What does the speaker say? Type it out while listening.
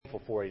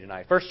thankful for you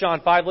tonight. 1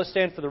 John 5, let's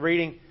stand for the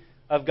reading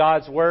of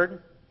God's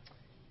Word.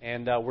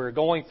 And we're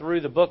going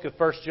through the book of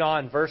 1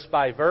 John verse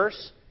by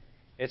verse.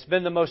 It's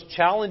been the most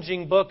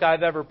challenging book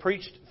I've ever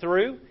preached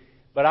through,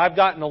 but I've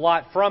gotten a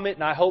lot from it,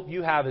 and I hope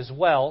you have as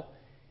well.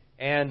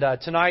 And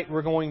tonight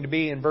we're going to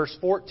be in verse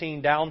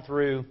 14 down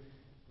through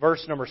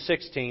verse number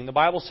 16. The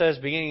Bible says,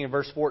 beginning in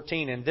verse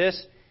 14, "And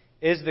this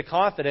is the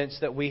confidence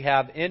that we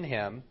have in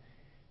Him,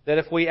 that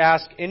if we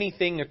ask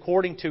anything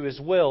according to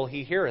His will,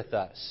 He heareth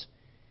us.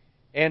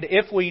 And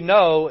if we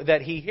know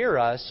that He hear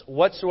us,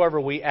 whatsoever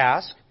we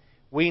ask,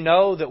 we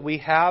know that we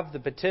have the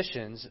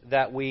petitions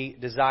that we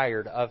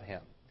desired of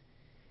Him.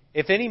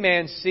 If any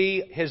man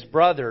see his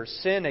brother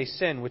sin a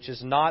sin which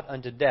is not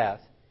unto death,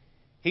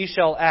 he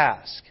shall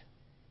ask,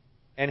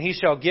 and He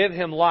shall give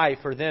him life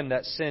for them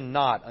that sin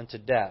not unto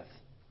death.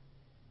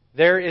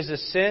 There is a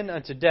sin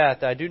unto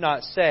death, I do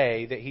not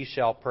say that he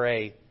shall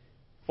pray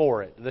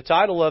for it." The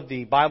title of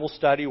the Bible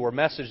study or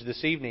message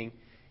this evening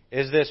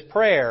is this: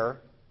 prayer,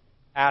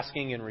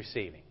 asking and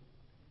receiving.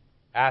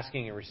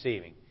 Asking and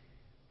receiving.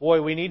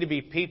 Boy, we need to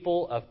be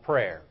people of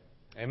prayer.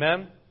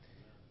 Amen?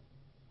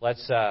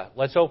 Let's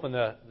open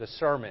the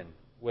sermon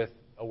with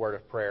a word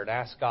of prayer and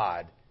ask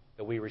God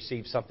that we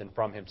receive something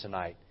from Him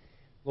tonight.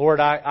 Lord,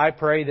 I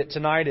pray that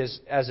tonight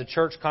as a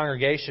church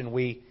congregation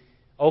we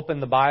open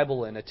the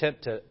Bible and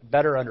attempt to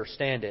better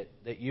understand it,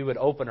 that You would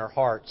open our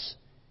hearts.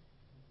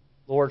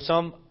 Lord,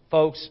 some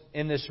folks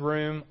in this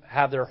room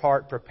have their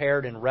heart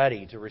prepared and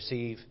ready to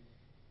receive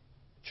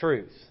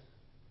truth.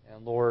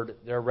 And Lord,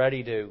 they're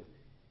ready to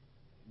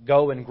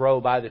go and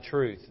grow by the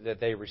truth that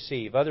they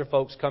receive. Other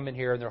folks come in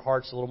here and their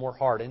heart's a little more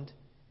hardened,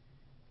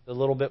 a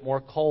little bit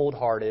more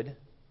cold-hearted.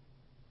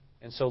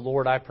 And so,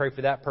 Lord, I pray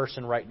for that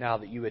person right now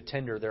that You would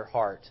tender their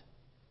heart.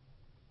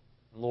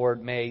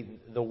 Lord, may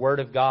the Word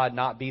of God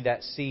not be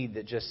that seed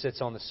that just sits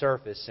on the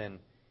surface and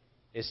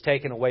is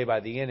taken away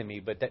by the enemy,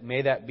 but that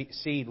may that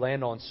seed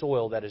land on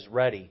soil that is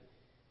ready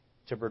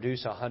to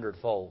produce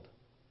 100-fold.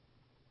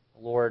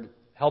 Lord,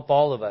 help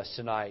all of us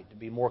tonight to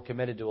be more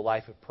committed to a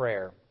life of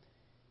prayer.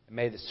 And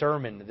may the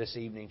sermon this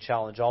evening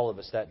challenge all of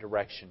us that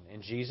direction.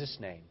 In Jesus'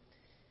 name,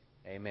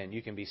 amen.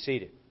 You can be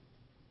seated.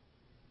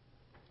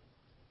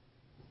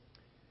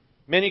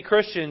 Many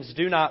Christians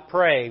do not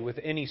pray with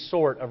any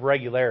sort of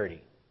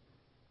regularity.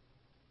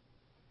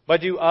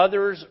 But do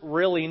others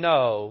really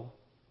know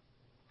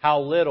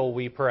how little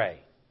we pray?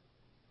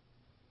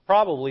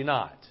 Probably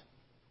not.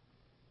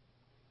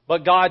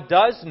 But God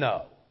does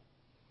know.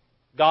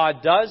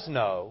 God does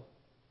know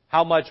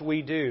how much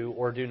we do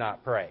or do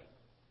not pray.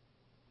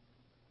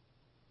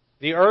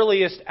 The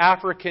earliest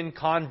African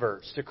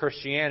converts to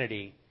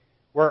Christianity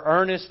were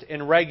earnest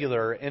and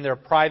regular in their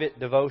private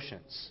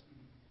devotions.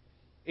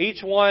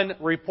 Each one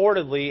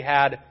reportedly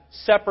had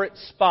separate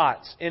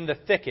spots in the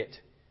thicket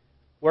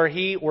where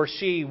he or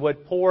she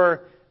would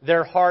pour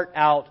their heart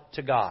out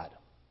to God.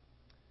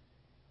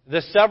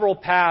 The several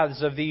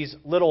paths of these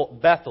little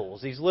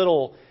Bethels, these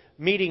little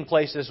meeting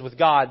places with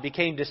God,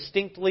 became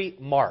distinctly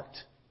marked.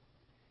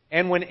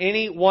 And when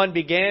anyone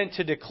began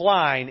to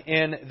decline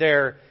in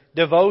their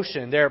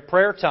devotion, their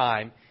prayer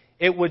time,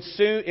 it was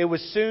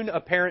soon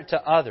apparent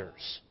to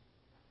others.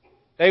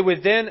 They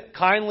would then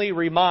kindly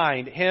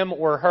remind him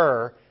or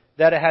her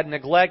that it had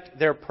neglected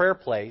their prayer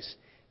place.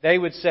 They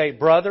would say,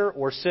 "Brother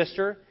or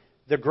sister,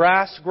 the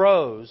grass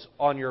grows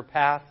on your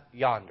path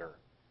yonder."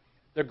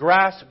 The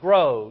grass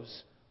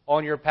grows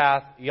on your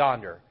path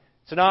yonder.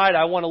 Tonight,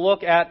 I want to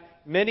look at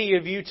many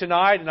of you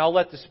tonight, and I'll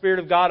let the Spirit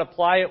of God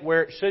apply it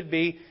where it should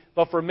be.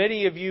 But for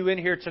many of you in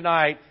here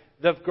tonight,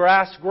 the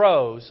grass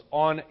grows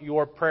on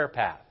your prayer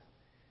path.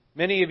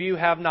 Many of you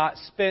have not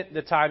spent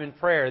the time in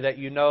prayer that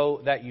you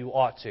know that you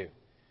ought to.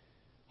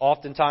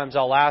 Oftentimes,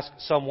 I'll ask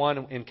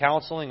someone in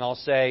counseling, I'll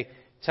say,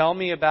 "Tell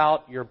me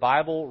about your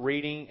Bible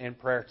reading and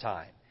prayer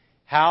time.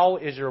 How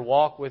is your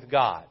walk with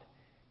God?"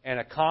 And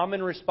a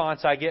common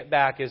response I get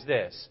back is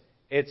this: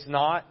 "It's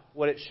not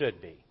what it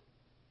should be."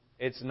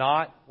 It's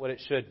not what it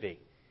should be.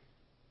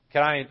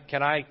 Can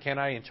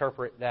I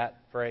interpret that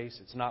phrase?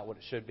 It's not what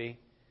it should be.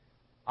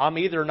 I'm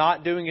either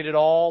not doing it at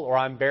all or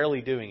I'm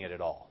barely doing it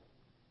at all.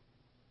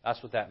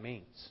 That's what that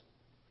means.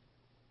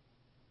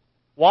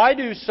 Why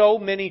do so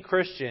many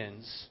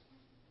Christians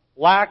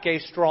lack a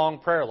strong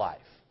prayer life?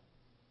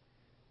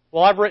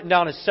 Well, I've written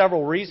down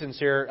several reasons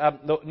here.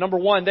 Number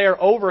one, they are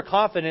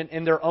overconfident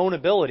in their own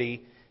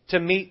ability to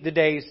meet the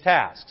day's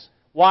tasks.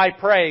 Why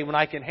pray when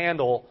I can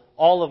handle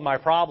all of my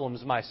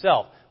problems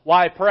myself?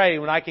 Why pray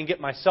when I can get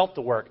myself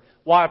to work?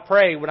 Why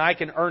pray when I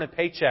can earn a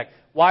paycheck?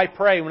 Why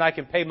pray when I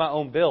can pay my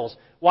own bills?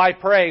 Why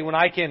pray when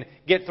I can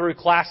get through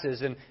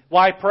classes? And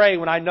why pray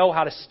when I know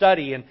how to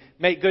study and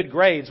make good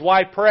grades?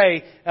 Why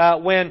pray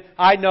when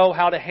I know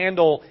how to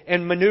handle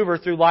and maneuver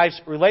through life's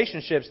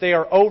relationships? They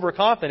are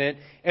overconfident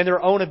in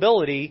their own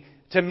ability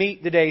to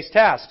meet the day's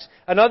tasks.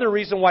 Another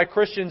reason why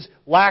Christians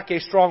lack a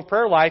strong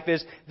prayer life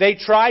is they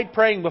tried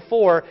praying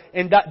before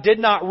and did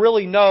not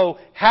really know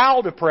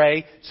how to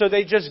pray, so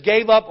they just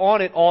gave up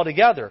on it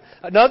altogether.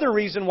 Another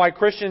reason why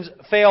Christians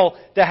fail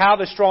to have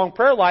a strong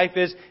prayer life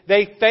is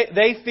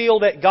they feel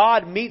that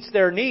God meets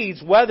their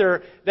needs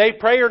whether they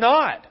pray or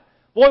not.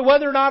 Boy,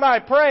 whether or not I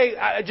pray,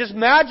 just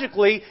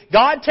magically,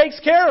 God takes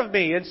care of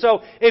me. And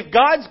so, if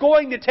God's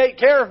going to take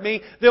care of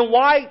me, then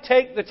why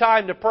take the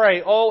time to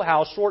pray? Oh,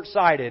 how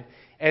short-sighted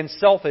and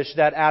selfish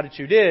that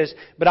attitude is.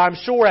 But I'm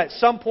sure at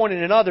some point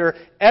or another,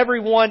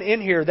 everyone in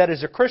here that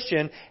is a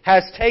Christian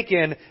has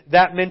taken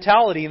that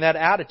mentality and that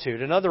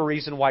attitude. Another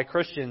reason why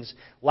Christians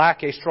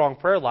lack a strong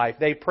prayer life,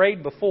 they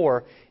prayed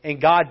before and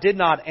God did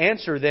not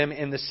answer them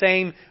in the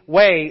same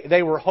way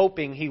they were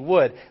hoping He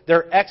would.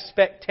 Their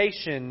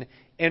expectation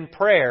in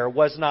prayer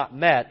was not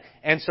met,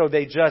 and so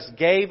they just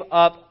gave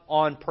up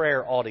on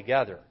prayer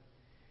altogether.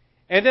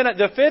 And then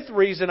the fifth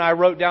reason I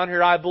wrote down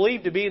here, I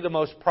believe to be the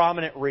most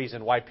prominent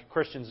reason why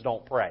Christians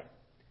don't pray.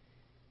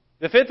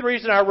 The fifth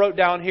reason I wrote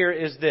down here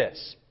is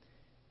this.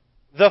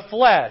 The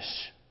flesh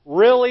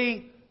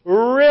really,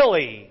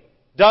 really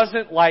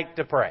doesn't like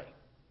to pray.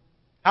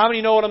 How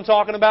many know what I'm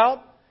talking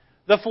about?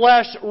 The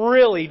flesh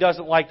really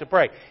doesn't like to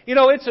pray. You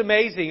know, it's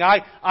amazing.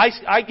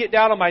 I get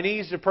down on my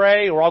knees to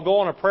pray, or I'll go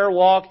on a prayer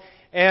walk,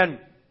 and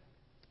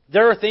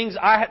there are things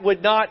I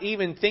would not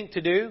even think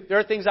to do. There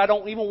are things I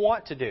don't even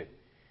want to do.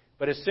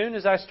 But as soon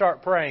as I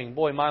start praying,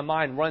 boy, my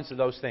mind runs to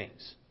those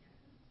things.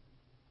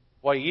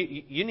 Boy,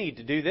 you need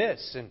to do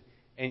this,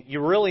 and you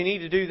really need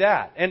to do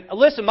that. And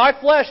listen, my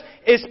flesh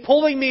is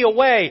pulling me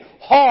away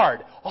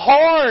hard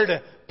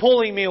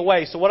pulling me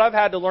away. So what I've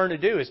had to learn to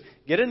do is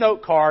get a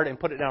note card and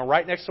put it down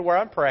right next to where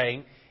I'm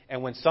praying.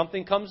 And when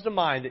something comes to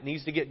mind that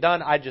needs to get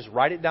done, I just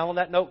write it down on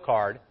that note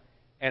card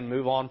and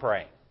move on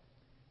praying.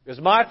 Because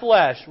my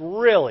flesh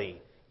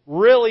really,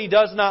 really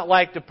does not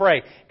like to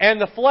pray.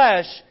 And the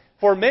flesh,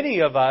 for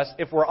many of us,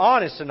 if we're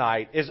honest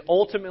tonight, is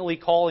ultimately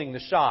calling the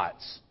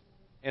shots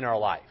in our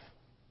life.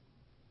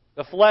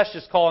 The flesh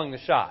is calling the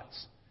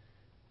shots.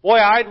 Boy,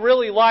 I'd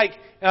really like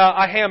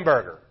a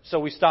hamburger,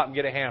 so we stop and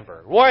get a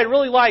hamburger. Boy, I'd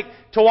really like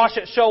to watch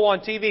that show on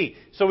TV,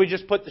 so we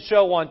just put the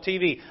show on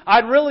TV.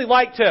 I'd really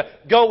like to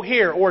go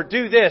here or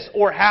do this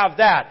or have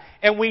that.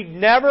 And we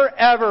never,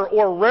 ever,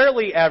 or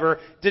rarely ever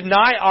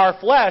deny our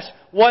flesh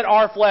what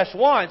our flesh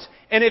wants.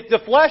 And if the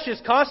flesh is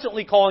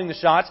constantly calling the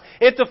shots,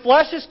 if the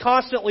flesh is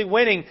constantly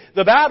winning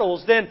the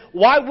battles, then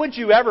why would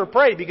you ever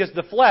pray? Because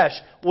the flesh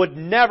would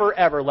never,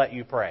 ever let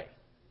you pray.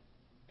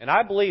 And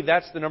I believe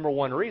that's the number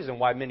one reason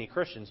why many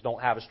Christians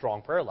don't have a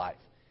strong prayer life.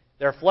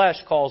 Their flesh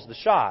calls the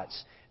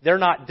shots. They're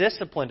not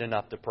disciplined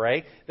enough to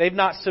pray. They've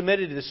not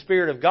submitted to the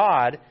Spirit of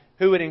God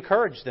who would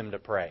encourage them to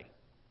pray.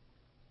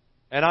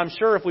 And I'm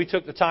sure if we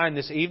took the time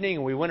this evening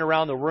and we went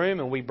around the room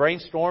and we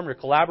brainstormed or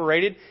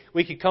collaborated,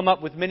 we could come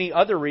up with many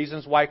other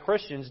reasons why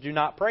Christians do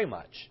not pray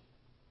much.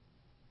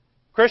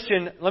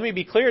 Christian, let me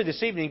be clear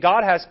this evening,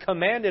 God has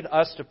commanded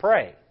us to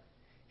pray.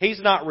 He's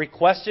not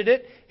requested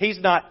it. He's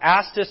not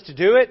asked us to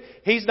do it.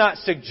 He's not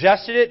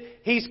suggested it.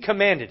 He's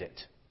commanded it.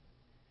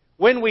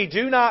 When we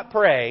do not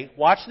pray,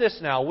 watch this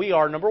now, we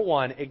are, number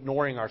one,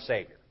 ignoring our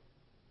Savior.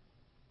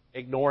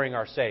 Ignoring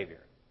our Savior.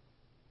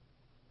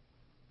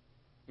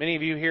 Many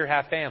of you here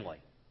have family.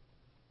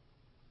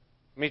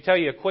 Let me tell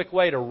you a quick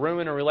way to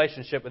ruin a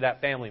relationship with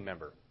that family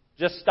member.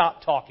 Just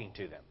stop talking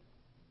to them.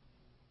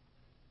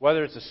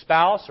 Whether it's a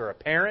spouse or a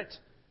parent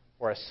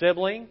or a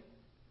sibling,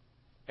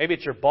 maybe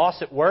it's your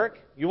boss at work.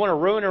 You want to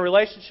ruin a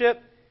relationship?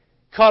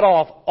 Cut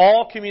off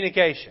all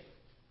communication.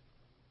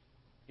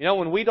 You know,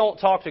 when we don't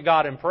talk to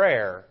God in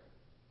prayer,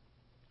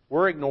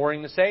 we're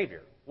ignoring the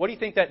Savior. What do you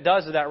think that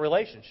does to that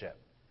relationship?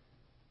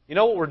 You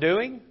know what we're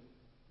doing?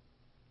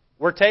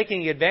 We're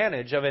taking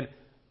advantage of an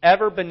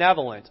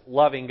ever-benevolent,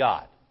 loving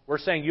God. We're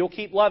saying, you'll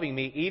keep loving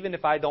me even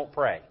if I don't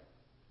pray.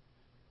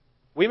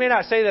 We may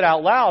not say that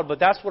out loud, but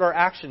that's what our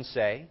actions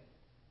say.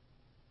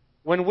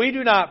 When we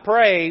do not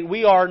pray,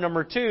 we are,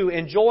 number two,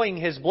 enjoying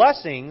His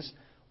blessings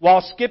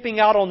while skipping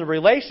out on the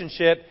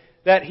relationship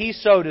that He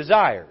so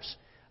desires.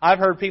 I've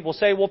heard people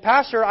say, well,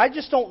 Pastor, I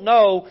just don't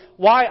know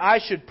why I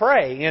should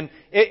pray. And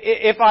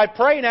if I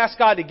pray and ask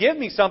God to give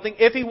me something,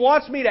 if He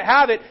wants me to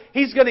have it,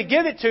 He's going to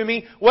give it to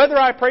me whether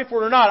I pray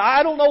for it or not.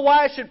 I don't know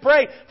why I should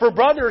pray for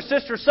brother or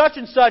sister such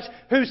and such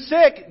who's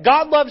sick.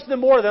 God loves them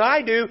more than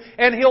I do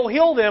and He'll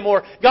heal them.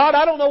 Or, God,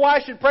 I don't know why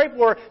I should pray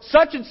for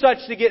such and such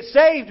to get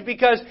saved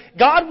because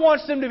God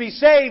wants them to be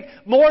saved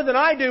more than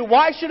I do.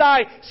 Why should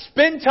I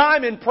spend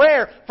time in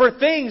prayer for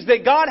things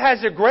that God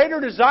has a greater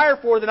desire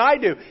for than I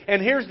do?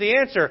 And here's the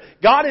answer.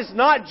 God is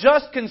not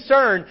just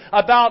concerned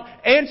about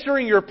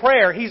answering your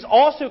prayer. He's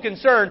also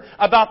concerned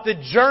about the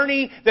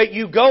journey that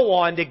you go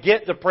on to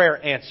get the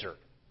prayer answered.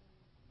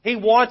 He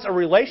wants a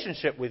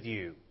relationship with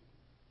you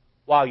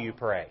while you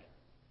pray.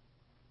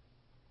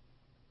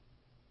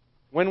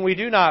 When we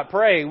do not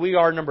pray, we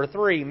are, number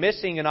three,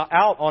 missing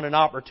out on an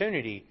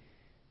opportunity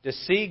to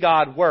see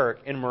God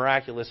work in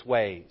miraculous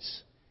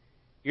ways.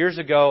 Years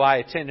ago, I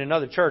attended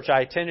another church.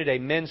 I attended a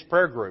men's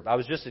prayer group. I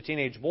was just a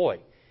teenage boy.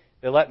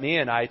 They let me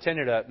in. I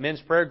attended a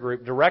men's prayer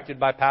group directed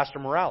by Pastor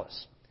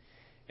Morales.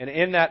 And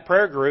in that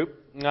prayer group,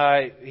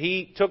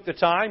 he took the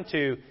time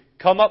to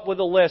come up with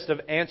a list of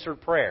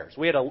answered prayers.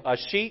 We had a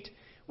sheet.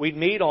 We'd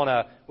meet on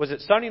was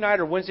it Sunday night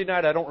or Wednesday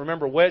night? I don't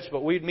remember which,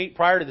 but we'd meet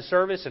prior to the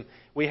service, and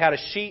we had a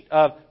sheet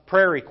of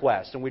prayer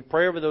requests, and we'd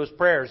pray over those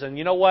prayers. And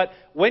you know what?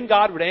 When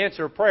God would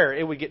answer a prayer,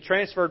 it would get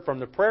transferred from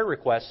the prayer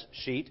request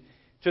sheet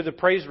to the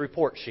praise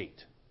report sheet.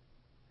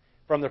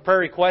 From the prayer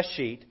request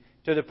sheet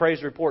to the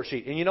praise report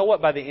sheet. And you know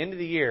what? By the end of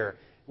the year,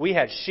 we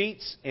had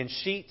sheets and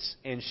sheets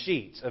and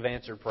sheets of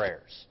answered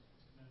prayers.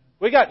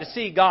 We got to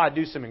see God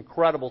do some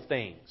incredible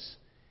things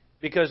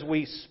because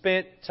we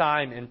spent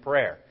time in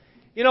prayer.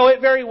 You know,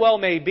 it very well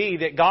may be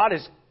that God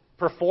is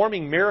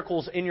performing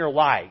miracles in your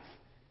life,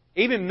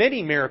 even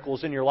many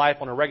miracles in your life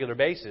on a regular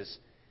basis,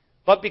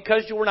 but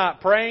because you were not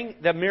praying,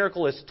 that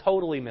miracle is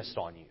totally missed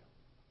on you.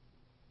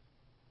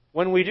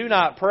 When we do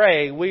not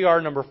pray, we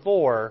are, number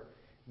 4,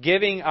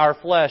 giving our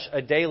flesh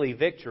a daily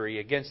victory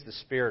against the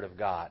Spirit of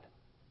God.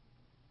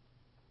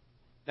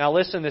 Now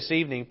listen this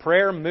evening,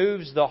 prayer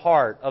moves the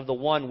heart of the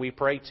one we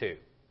pray to.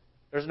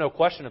 There's no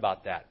question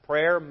about that.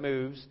 Prayer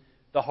moves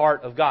the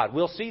heart of God.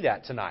 We'll see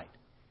that tonight.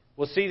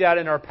 We'll see that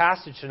in our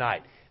passage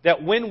tonight.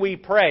 That when we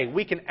pray,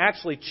 we can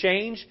actually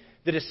change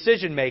the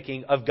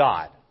decision-making of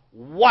God.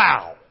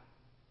 Wow!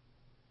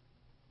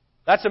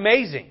 That's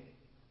amazing.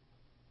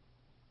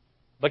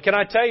 But can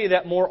I tell you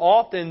that more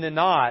often than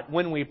not,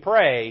 when we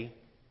pray,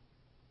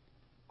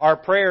 our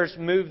prayers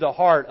move the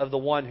heart of the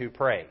one who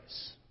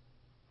prays.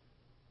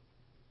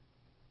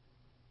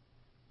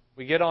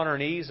 We get on our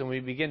knees and we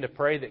begin to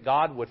pray that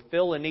God would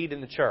fill a need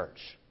in the church.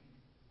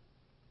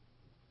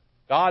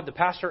 God, the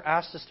pastor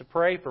asked us to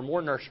pray for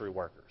more nursery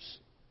workers.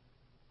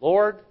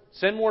 Lord,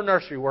 send more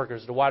nursery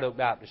workers to White Oak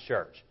Baptist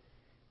Church.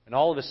 And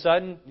all of a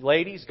sudden,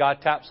 ladies, God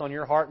taps on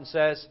your heart and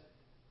says,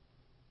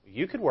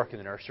 you could work in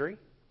the nursery.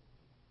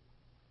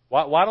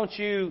 Why don't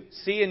you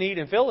see a need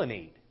and fill a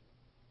need?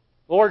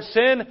 Lord,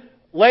 send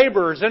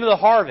laborers into the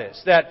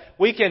harvest that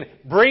we can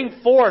bring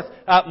forth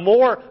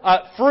more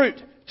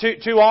fruit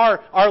to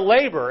our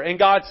labor. And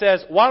God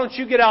says, why don't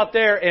you get out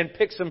there and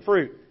pick some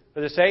fruit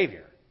for the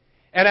Savior?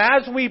 And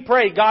as we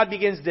pray, God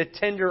begins to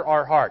tender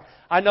our heart.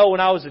 I know when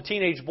I was a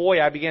teenage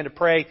boy, I began to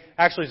pray,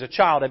 actually as a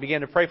child, I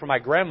began to pray for my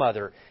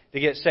grandmother to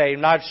get saved.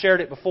 And I've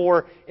shared it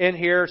before in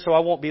here, so I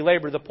won't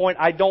belabor the point.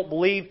 I don't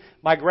believe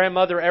my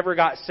grandmother ever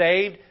got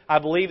saved. I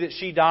believe that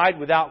she died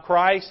without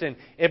Christ, and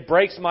it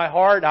breaks my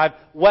heart. I've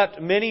wept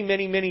many,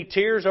 many, many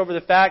tears over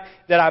the fact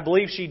that I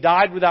believe she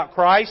died without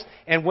Christ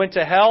and went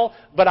to hell.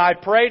 But I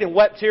prayed and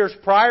wept tears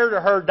prior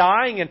to her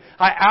dying, and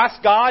I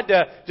asked God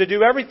to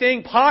do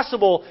everything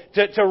possible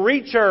to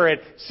reach her and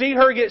see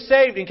her get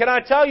saved. And can I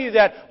tell you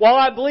that while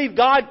I believe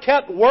God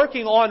kept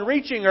working on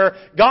reaching her,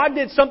 God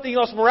did something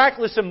else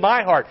miraculous in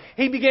my heart.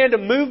 He began to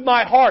move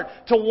my heart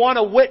to want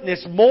to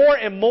witness more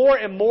and more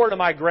and more to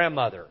my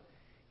grandmother.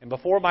 And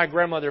before my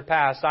grandmother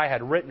passed, I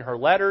had written her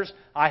letters.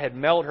 I had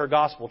mailed her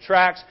gospel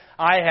tracts.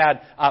 I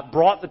had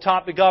brought the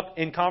topic up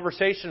in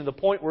conversation to the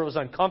point where it was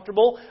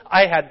uncomfortable.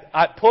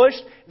 I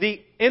pushed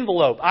the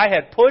envelope. I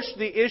had pushed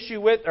the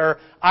issue with her.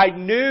 I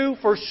knew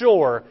for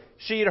sure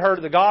she had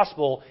heard the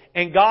gospel,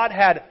 and God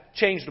had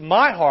changed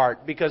my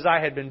heart because I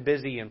had been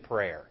busy in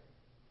prayer.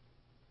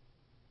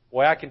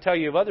 Boy, I can tell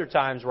you of other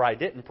times where I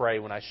didn't pray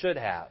when I should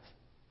have.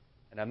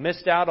 And I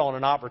missed out on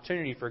an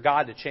opportunity for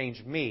God to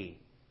change me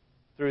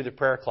through the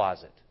prayer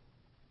closet.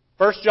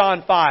 1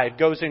 John 5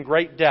 goes in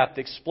great depth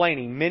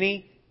explaining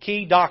many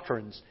key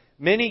doctrines,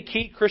 many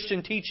key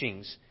Christian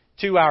teachings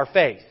to our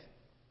faith.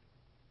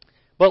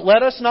 But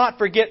let us not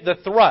forget the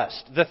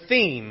thrust, the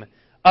theme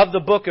of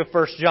the book of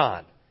 1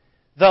 John.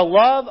 The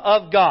love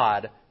of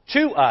God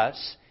to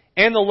us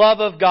and the love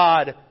of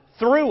God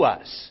through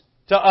us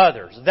to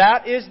others.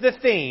 That is the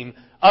theme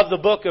of the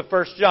book of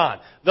 1 John.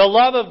 The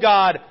love of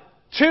God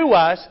to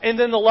us and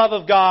then the love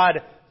of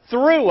God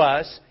through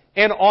us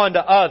and on to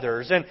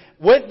others. And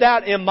with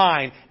that in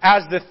mind,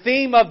 as the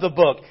theme of the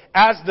book,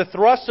 as the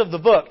thrust of the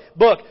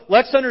book,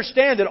 let's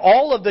understand that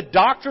all of the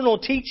doctrinal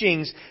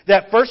teachings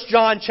that 1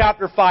 John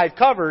chapter 5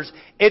 covers,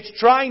 it's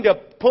trying to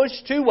push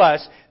to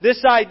us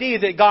this idea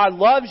that God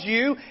loves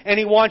you and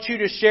He wants you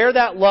to share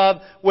that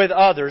love with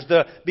others.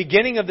 The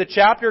beginning of the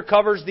chapter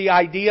covers the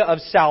idea of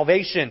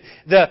salvation.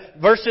 The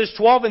verses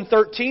 12 and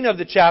 13 of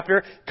the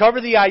chapter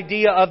cover the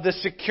idea of the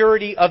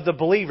security of the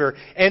believer.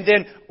 And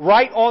then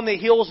right on the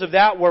heels of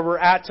that, where we're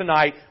at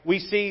tonight, we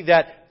see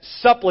that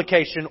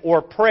supplication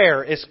or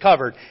prayer is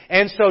covered.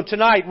 And so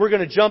tonight we're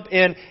going to jump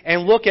in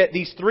and look at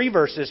these 3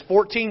 verses,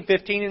 14,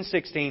 15, and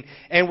 16,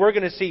 and we're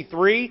going to see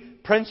 3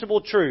 principal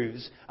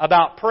truths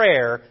about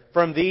prayer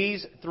from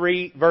these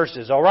 3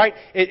 verses. All right?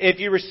 If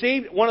you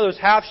received one of those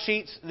half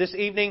sheets this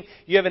evening,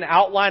 you have an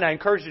outline. I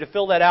encourage you to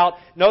fill that out.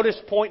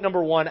 Notice point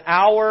number 1,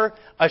 our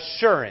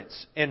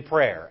assurance in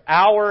prayer.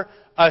 Our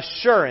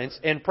assurance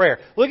in prayer.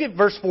 Look at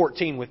verse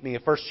 14 with me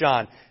of 1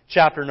 John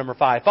chapter number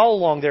 5. Follow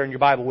along there in your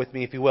Bible with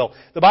me if you will.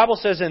 The Bible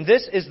says, and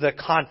this is the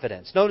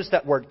confidence. Notice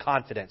that word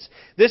confidence.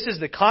 This is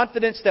the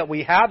confidence that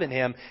we have in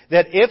Him,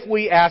 that if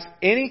we ask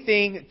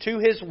anything to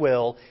His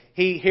will,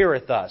 He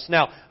heareth us.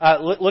 Now,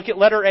 look at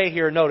letter A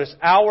here. Notice,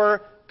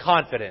 our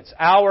confidence.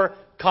 Our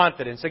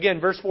confidence. Again,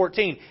 verse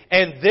 14.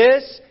 And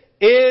this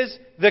is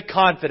the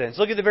confidence.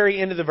 Look at the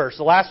very end of the verse.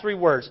 The last three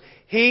words.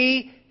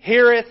 He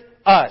heareth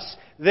us.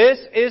 This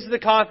is the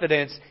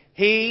confidence.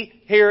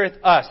 He heareth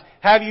us.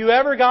 Have you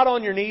ever got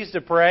on your knees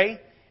to pray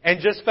and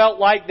just felt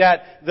like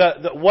that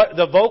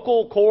the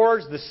vocal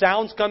cords, the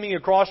sounds coming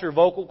across your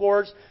vocal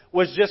cords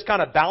was just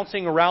kind of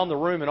bouncing around the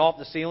room and off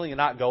the ceiling and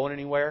not going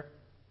anywhere?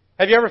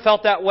 Have you ever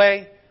felt that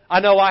way? I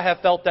know I have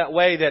felt that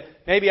way, that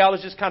maybe I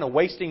was just kind of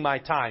wasting my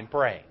time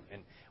praying.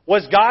 And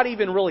was God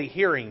even really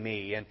hearing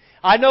me? And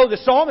I know the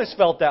psalmist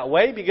felt that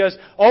way because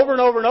over and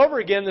over and over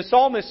again the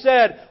psalmist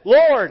said,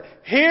 Lord,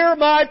 hear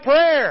my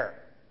prayer.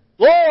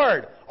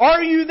 Lord,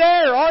 are you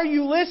there? Are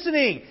you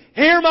listening?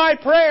 Hear my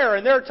prayer.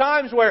 And there are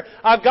times where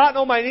I've gotten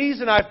on my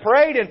knees and I've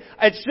prayed and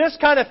it's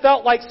just kind of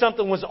felt like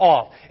something was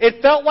off.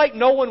 It felt like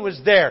no one was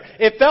there.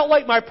 It felt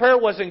like my prayer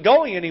wasn't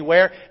going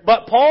anywhere.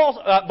 But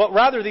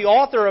rather the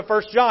author of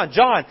 1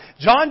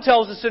 John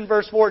tells us in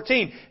verse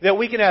 14 that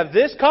we can have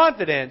this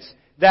confidence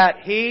that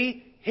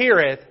He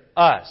heareth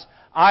us.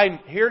 I'm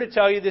here to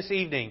tell you this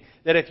evening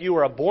that if you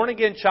are a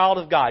born-again child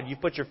of God, you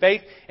put your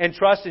faith and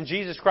trust in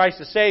Jesus Christ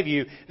to save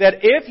you, that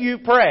if you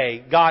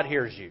pray, God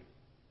hears you.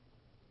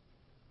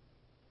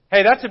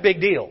 Hey, that's a big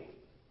deal.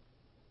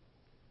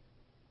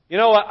 You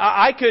know,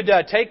 I could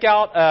take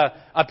out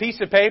a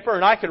piece of paper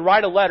and I could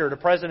write a letter to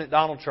President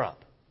Donald Trump.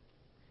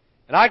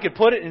 And I could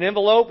put it in an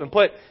envelope and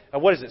put,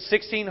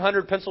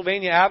 1600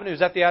 Pennsylvania Avenue? Is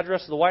that the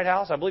address of the White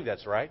House? I believe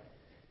that's right.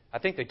 I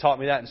think they taught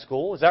me that in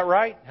school. Is that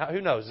right? Who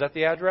knows? Is that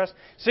the address?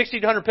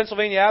 1600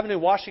 Pennsylvania Avenue,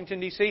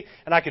 Washington, D.C.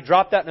 And I could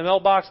drop that in the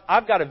mailbox.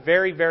 I've got a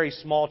very, very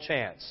small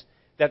chance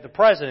that the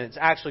President's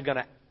actually going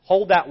to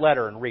hold that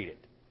letter and read it.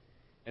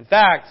 In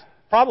fact,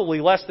 probably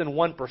less than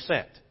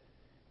 1%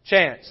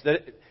 chance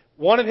that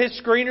one of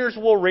his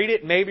screeners will read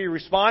it, maybe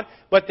respond,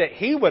 but that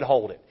he would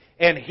hold it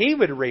and he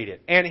would read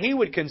it and he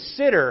would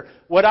consider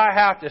what I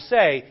have to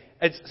say.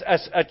 It's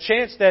a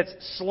chance that's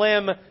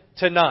slim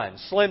to none.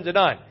 Slim to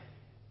none.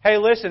 Hey,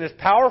 listen, as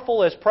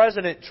powerful as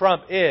President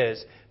Trump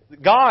is,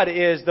 God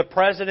is the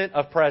President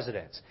of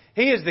presidents.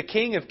 He is the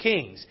King of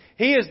kings.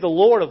 He is the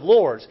Lord of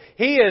lords.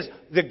 He is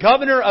the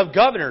Governor of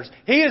governors.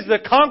 He is the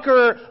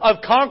Conqueror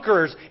of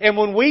conquerors. And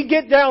when we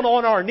get down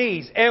on our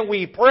knees and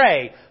we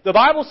pray, the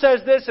Bible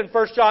says this in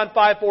 1 John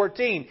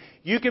 5:14,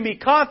 you can be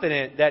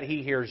confident that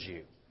He hears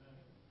you.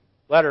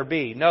 Letter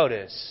B,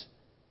 notice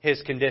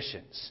His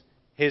conditions.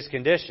 His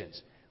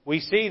conditions.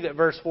 We see that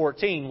verse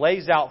 14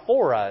 lays out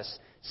for us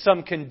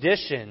some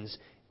conditions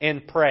in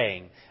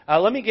praying.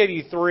 Let me give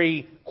you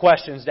 3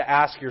 questions to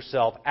ask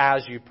yourself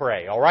as you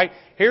pray. All right?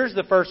 Here's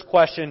the first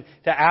question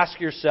to ask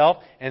yourself,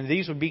 and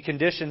these would be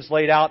conditions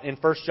laid out in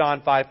 1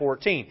 John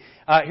 5:14.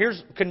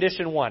 Here's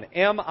condition 1.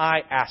 Am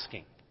I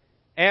asking?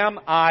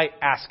 Am I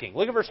asking?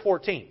 Look at verse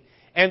 14.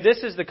 And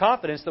this is the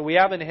confidence that we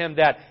have in Him,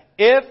 that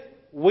if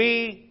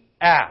we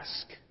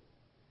ask,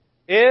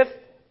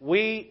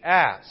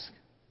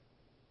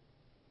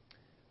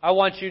 I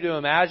want you to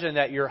imagine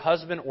that your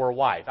husband or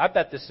wife, I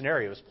bet this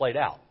scenario is played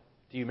out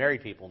to you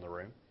married people in the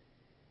room.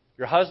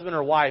 Your husband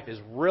or wife is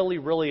really,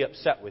 really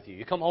upset with you.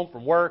 You come home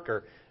from work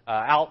or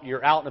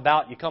you're out and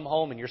about, you come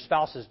home and your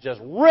spouse is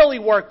just really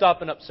worked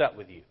up and upset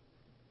with you.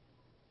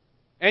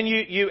 And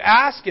you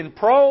ask and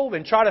probe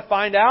and try to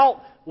find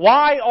out,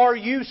 why are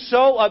you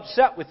so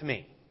upset with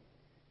me?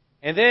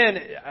 And then,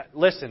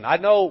 listen, I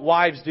know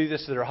wives do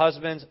this to their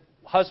husbands.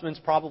 Husbands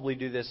probably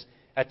do this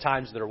at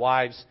times to their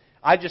wives.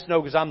 I just know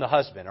because I'm the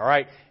husband, all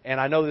right? And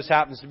I know this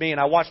happens to me, and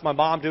I watched my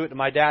mom do it to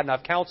my dad, and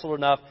I've counseled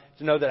enough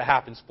to know that it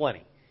happens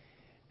plenty.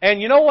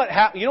 And you know what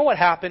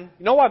happened?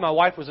 You know why my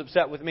wife was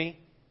upset with me?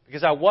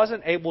 Because I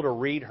wasn't able to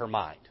read her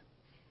mind.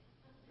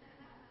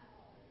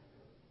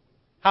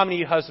 How many of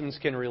you husbands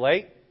can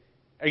relate?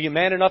 Are you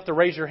man enough to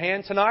raise your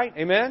hand tonight?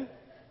 Amen?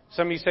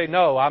 Some of you say,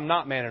 no, I'm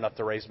not man enough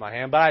to raise my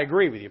hand, but I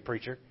agree with you,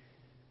 preacher.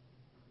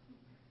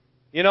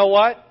 You know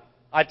what?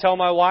 I tell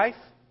my wife,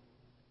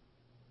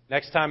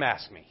 next time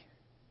ask me.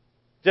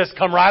 Just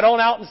come right on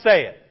out and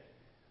say it.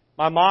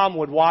 My mom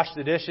would wash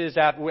the dishes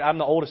after. I'm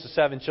the oldest of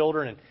 7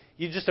 children, and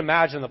you just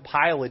imagine the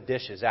pile of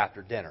dishes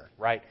after dinner,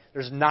 right?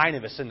 There's 9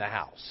 of us in the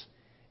house.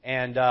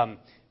 And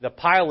the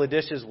pile of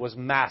dishes was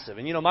massive.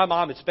 And, my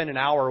mom would spend an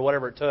hour or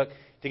whatever it took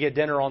to get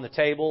dinner on the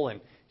table,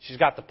 and she's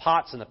got the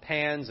pots and the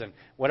pans and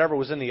whatever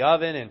was in the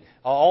oven and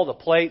all the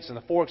plates and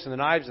the forks and the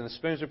knives and the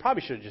spoons. We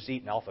probably should have just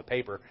eaten off of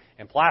paper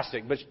and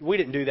plastic, but we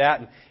didn't do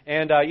that.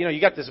 And you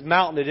got this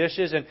mountain of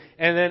dishes, and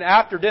then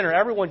after dinner,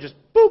 everyone just,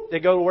 boop, they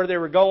go to where they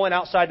were going,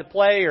 outside to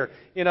play or,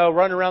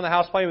 running around the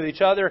house playing with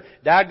each other.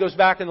 Dad goes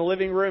back in the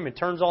living room and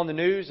turns on the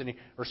news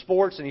or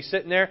sports, and he's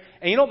sitting there.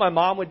 And you know what my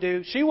mom would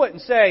do? She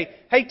wouldn't say,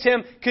 hey,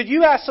 Tim, could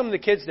you ask some of the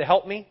kids to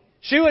help me?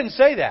 She wouldn't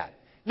say that.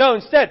 No,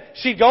 instead,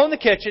 she'd go in the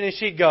kitchen and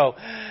she'd go,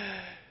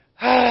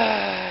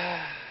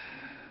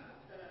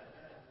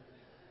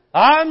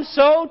 I'm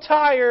so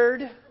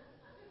tired.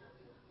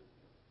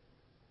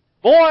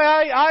 Boy,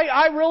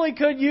 I really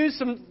could use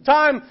some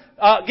time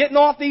getting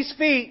off these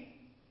feet.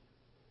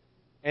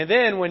 And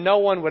then when no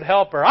one would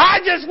help her, I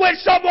just wish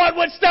someone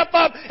would step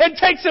up and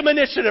take some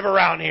initiative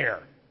around here.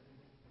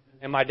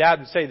 And my dad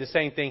would say the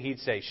same thing. He'd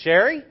say,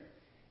 Sherry,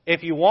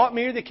 if you want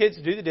me or the kids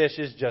to do the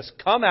dishes, just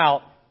come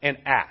out and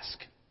ask.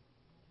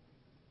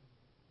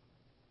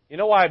 You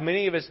know why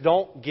many of us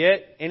don't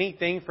get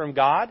anything from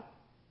God?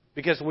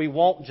 Because we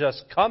won't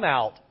just come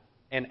out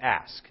and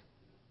ask.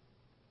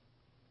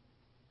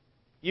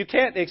 You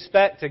can't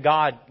expect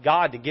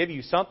God to give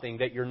you something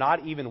that you're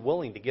not even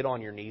willing to get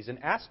on your knees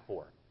and ask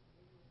for.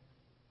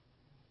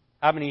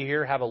 How many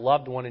here have a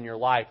loved one in your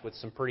life with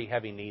some pretty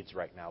heavy needs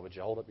right now? Would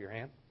you hold up your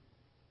hand?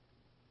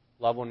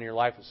 Loved one in your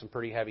life with some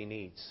pretty heavy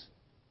needs.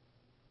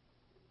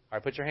 All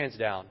right, put your hands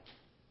down.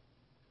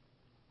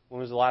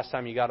 When was the last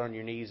time you got on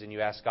your knees and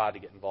you asked God to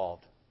get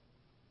involved?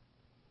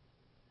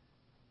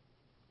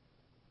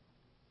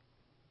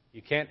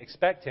 You can't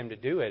expect Him to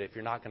do it if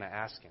you're not going to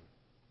ask Him.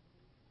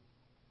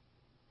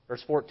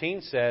 Verse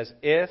 14 says,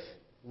 if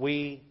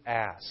we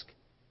ask.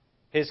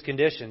 His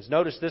conditions.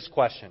 Notice this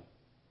question.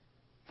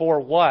 For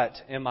what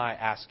am I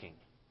asking?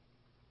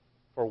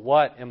 For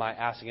what am I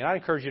asking? And I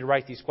encourage you to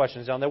write these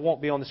questions down. They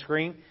won't be on the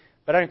screen,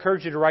 but I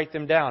encourage you to write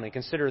them down and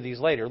consider these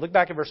later. Look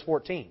back at verse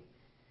 14.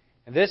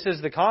 And this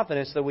is the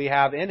confidence that we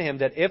have in Him,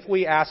 that if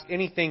we ask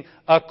anything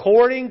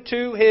according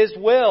to His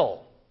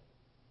will,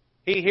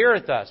 He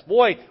heareth us.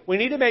 Boy, we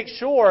need to make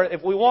sure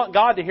if we want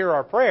God to hear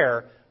our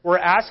prayer, we're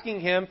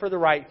asking Him for the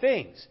right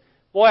things.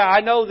 Boy,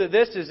 I know that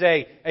this is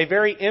a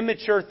very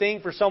immature thing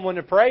for someone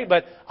to pray,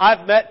 but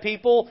I've met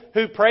people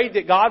who prayed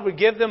that God would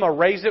give them a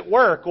raise at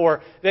work,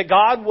 or that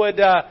God would,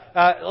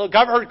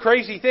 I've heard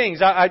crazy things.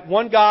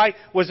 One guy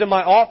was in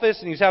my office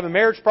and he was having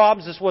marriage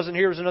problems. This wasn't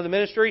here, it was another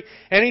ministry.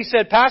 And he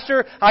said,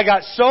 Pastor, I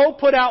got so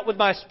put out with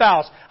my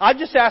spouse, I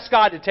just asked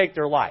God to take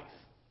their life.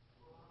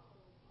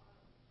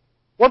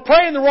 We're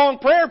praying the wrong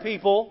prayer,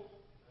 people.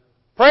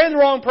 Praying the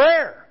wrong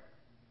prayer.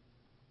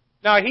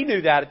 Now, he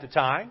knew that at the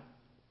time.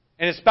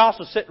 And his spouse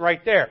was sitting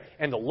right there.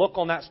 And the look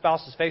on that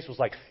spouse's face was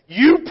like,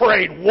 you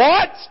prayed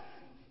what?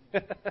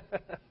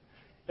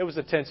 It was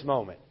a tense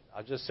moment.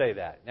 I'll just say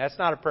that. That's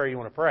not a prayer you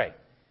want to pray.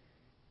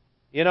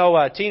 You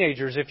know,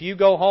 teenagers, if you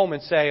go home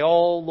and say,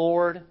 oh,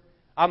 Lord,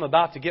 I'm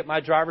about to get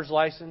my driver's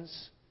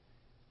license,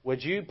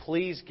 would you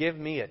please give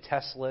me a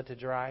Tesla to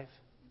drive?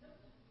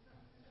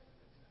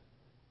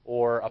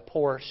 Or a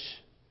Porsche?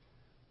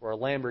 Or a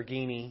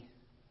Lamborghini?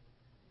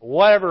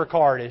 Whatever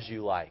car it is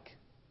you like.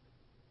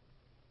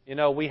 You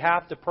know, we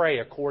have to pray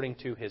according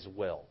to His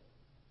will.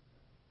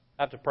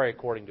 Have to pray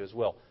according to His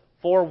will.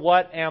 For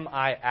what am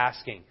I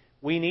asking?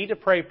 We need to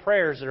pray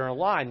prayers that are in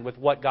line with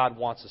what God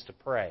wants us to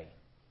pray.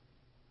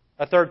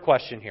 A third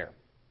question here.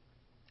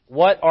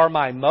 What are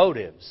my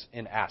motives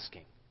in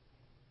asking?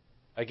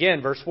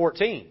 Again, verse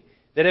 14.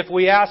 That if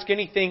we ask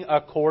anything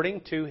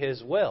according to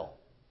His will.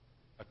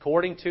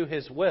 According to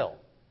His will.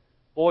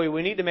 Boy,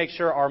 we need to make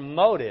sure our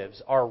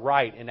motives are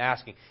right in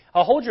asking.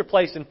 I'll hold your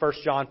place in 1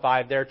 John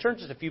 5 there. Turn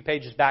just a few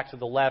pages back to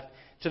the left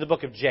to the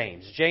book of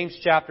James. James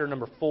chapter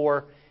number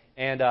 4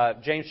 and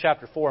James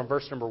chapter 4 and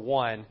verse number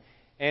 1.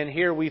 And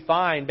here we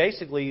find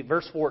basically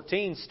verse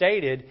 14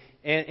 stated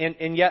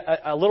in yet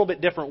a little bit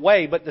different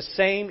way, but the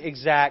same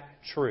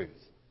exact truth.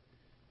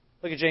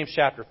 Look at James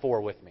chapter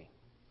 4 with me.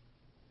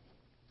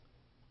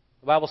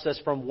 The Bible says,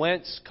 from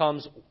whence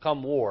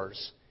come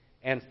wars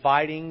and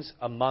fightings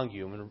among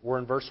you. And we're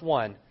in verse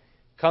 1.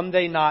 Come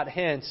they not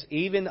hence,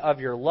 even of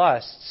your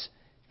lusts,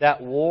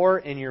 that war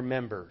in your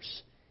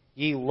members?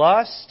 Ye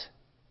lust,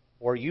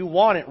 or you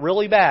want it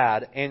really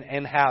bad,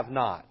 and have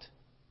not.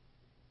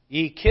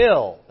 Ye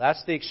kill.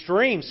 That's the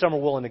extreme some are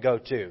willing to go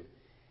to.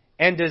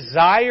 And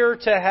desire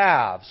to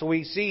have. So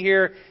we see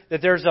here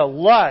that there's a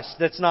lust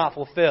that's not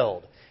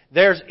fulfilled.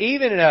 There's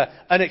even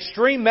an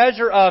extreme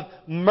measure of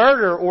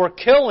murder or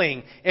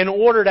killing in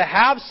order to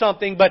have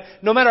something, but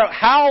no matter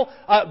how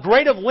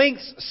great of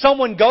lengths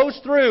someone goes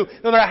through,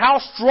 no matter how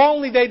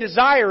strongly they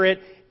desire it,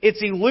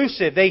 it's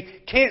elusive. They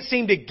can't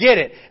seem to get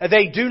it.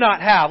 They do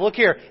not have. Look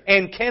here.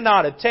 And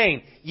cannot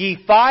obtain.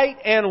 Ye fight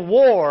and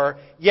war,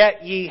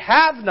 yet ye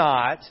have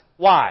not.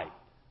 Why?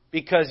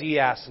 Because ye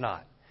ask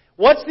not.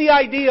 What's the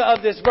idea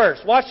of this verse?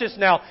 Watch this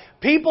now.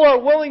 People are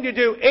willing to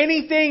do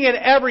anything and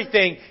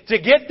everything to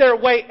get their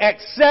way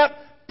except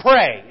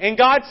pray. And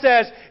God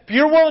says, if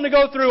you're willing to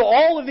go through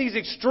all of these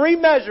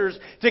extreme measures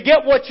to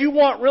get what you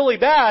want really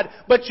bad,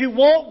 but you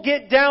won't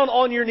get down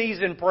on your knees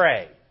and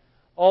pray.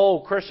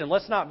 Oh, Christian,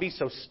 let's not be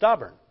so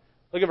stubborn.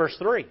 Look at verse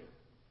 3.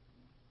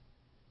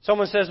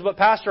 Someone says, but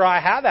Pastor, I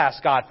have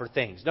asked God for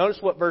things. Notice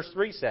what verse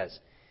 3 says.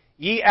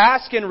 Ye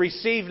ask and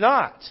receive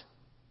not,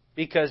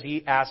 because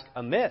ye ask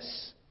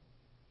amiss,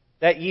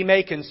 that ye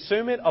may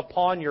consume it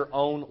upon your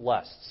own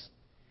lusts.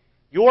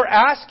 You're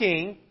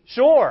asking,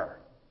 sure,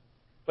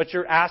 but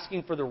you're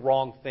asking for the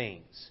wrong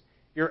things.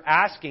 You're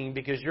asking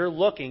because you're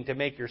looking to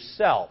make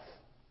yourself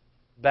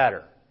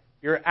better.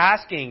 You're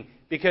asking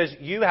because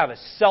you have a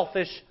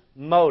selfish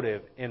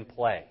motive in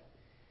play.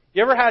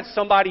 You ever had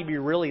somebody be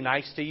really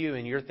nice to you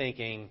and you're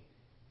thinking,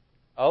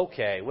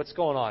 okay, what's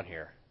going on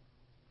here?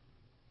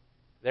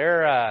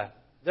 They're a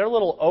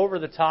little over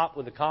the top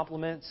with the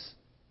compliments,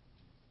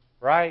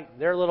 right?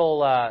 They're a little,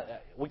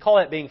 we call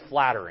that being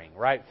flattering,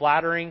 right?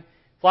 Flattering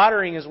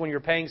is when you're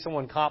paying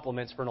someone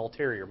compliments for an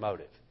ulterior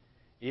motive.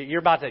 You're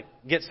about to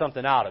get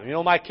something out of them. You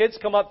know, my kids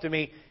come up to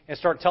me and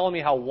start telling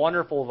me how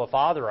wonderful of a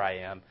father I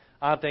am.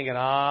 I'm thinking,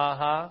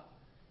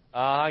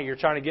 you're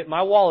trying to get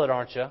my wallet,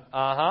 aren't you?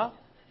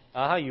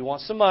 You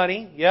want some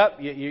money? Yep.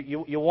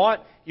 You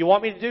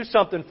want me to do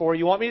something for you?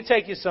 You want me to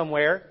take you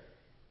somewhere?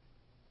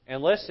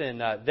 And listen,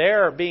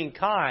 they're being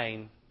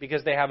kind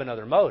because they have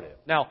another motive.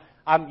 Now,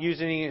 I'm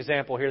using an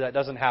example here that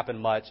doesn't happen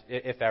much,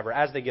 if ever.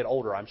 As they get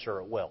older, I'm sure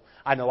it will.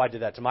 I know I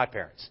did that to my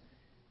parents.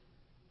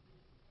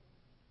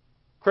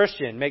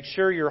 Christian, make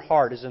sure your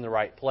heart is in the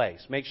right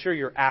place. Make sure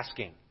you're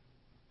asking.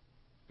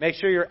 Make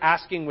sure you're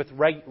asking with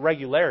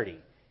regularity.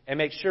 And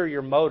make sure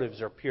your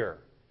motives are pure.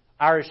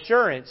 Our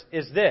assurance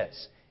is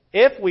this.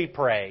 If we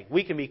pray,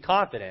 we can be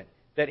confident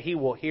that He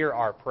will hear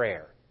our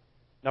prayer.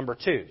 Number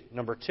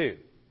two,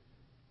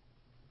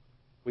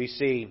 we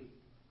see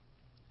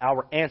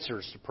our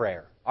answers to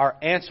prayer. Our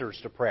answers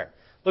to prayer.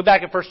 Look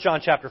back at 1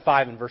 John chapter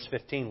 5 and verse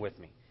 15 with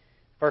me.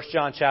 1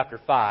 John chapter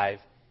 5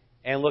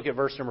 and look at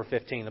verse number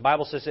 15. The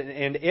Bible says,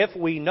 and if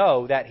we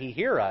know that He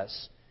hears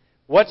us,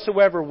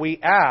 whatsoever we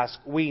ask,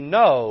 we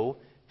know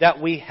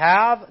that we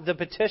have the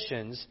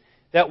petitions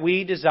that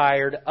we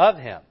desired of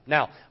Him.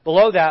 Now,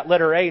 below that,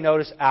 letter A,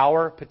 notice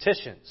our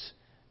petitions.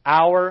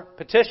 Our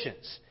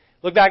petitions.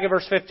 Look back at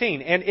verse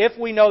 15. And if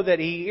we know that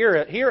He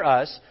hear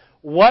us,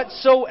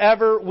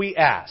 whatsoever we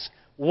ask.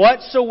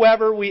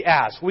 Whatsoever we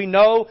ask. We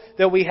know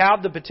that we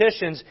have the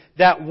petitions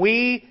that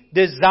we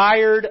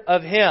desired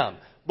of Him.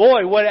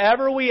 Boy,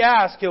 whatever we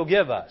ask, He'll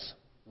give us.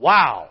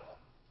 Wow.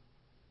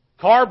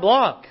 Carte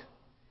blanche.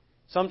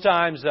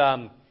 Sometimes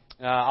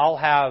I'll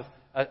have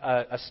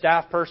a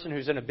staff person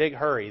who's in a big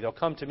hurry. They'll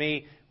come to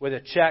me with a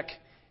check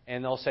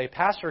and they'll say,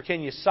 Pastor,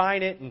 can you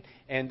sign it?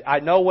 And I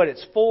know what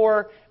it's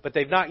for, but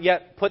they've not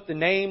yet put the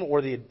name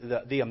or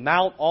the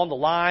amount on the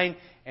line.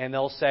 And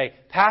they'll say,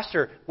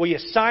 Pastor, will you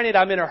sign it?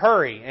 I'm in a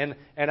hurry. And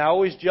I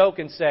always joke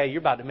and say, you're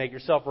about to make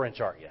yourself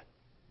rich, aren't you?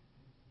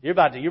 You're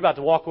about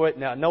to walk away.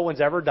 Now, no one's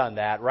ever done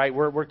that, right?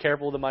 We're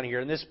careful with the money here,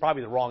 and this is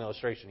probably the wrong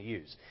illustration to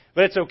use.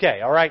 But it's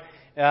okay, all right?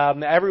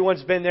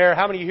 Everyone's been there.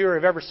 How many of you here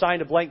have ever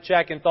signed a blank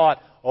check and thought,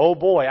 oh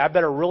boy, I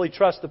better really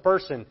trust the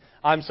person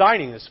I'm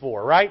signing this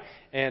for, right?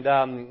 And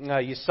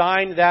you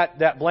sign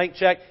that blank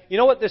check. You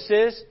know what this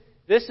is?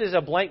 This is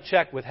a blank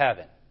check with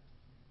heaven.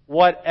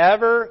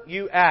 Whatever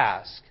you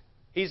ask,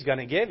 He's going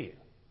to give you.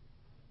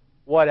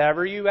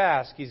 Whatever you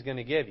ask, He's going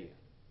to give you.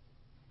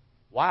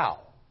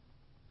 Wow.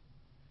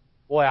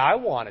 Boy, I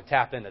want to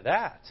tap into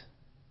that.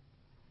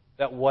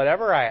 That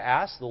whatever I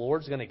ask, the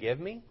Lord's going to give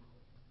me.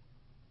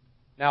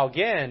 Now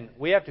again,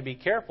 we have to be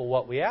careful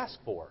what we ask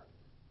for.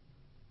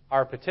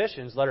 Our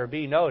petitions, letter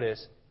B,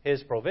 notice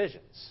His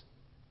provisions.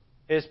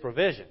 His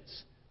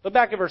provisions. Look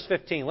back at verse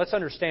 15. Let's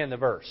understand the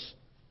verse.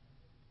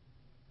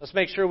 Let's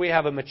make sure we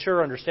have a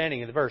mature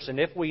understanding of the verse. And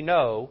if we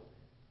know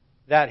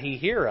that He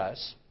hears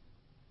us,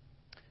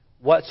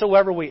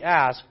 whatsoever we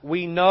ask,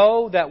 we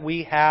know that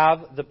we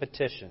have the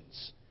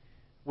petitions.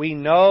 We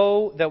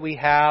know that we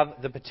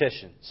have the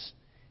petitions.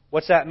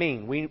 What's that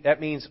mean?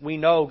 That means we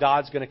know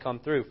God's going to come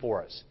through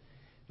for us.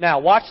 Now,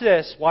 watch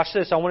this. Watch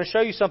this. I want to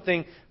show you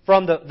something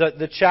from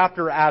the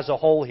chapter as a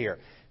whole here.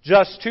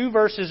 Just 2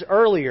 verses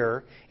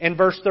earlier, in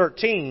verse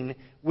 13,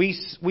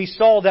 we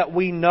saw that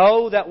we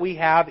know that we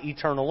have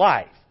eternal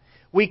life.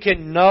 We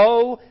can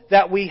know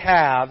that we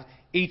have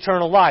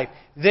eternal life.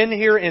 Then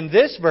here in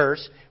this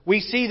verse, we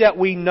see that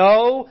we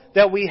know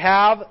that we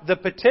have the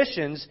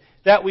petitions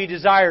that we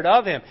desired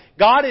of Him.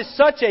 God is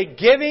such a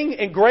giving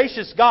and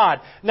gracious God.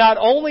 Not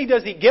only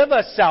does He give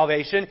us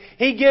salvation,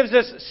 He gives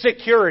us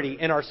security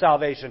in our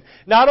salvation.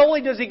 Not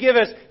only does He give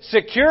us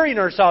security in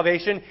our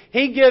salvation,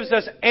 He gives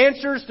us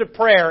answers to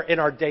prayer in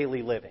our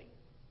daily living.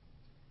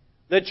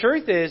 The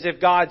truth is, if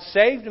God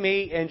saved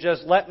me and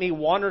just let me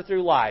wander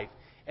through life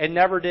and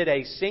never did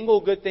a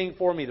single good thing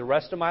for me the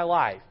rest of my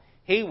life,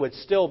 He would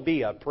still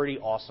be a pretty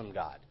awesome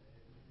God.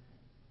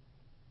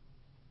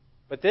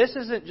 But this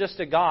isn't just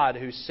a God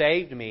who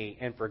saved me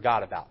and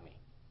forgot about me.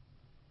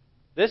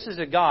 This is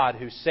a God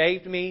who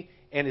saved me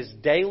and is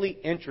daily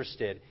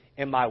interested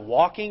in my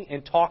walking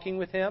and talking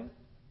with Him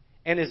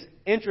and is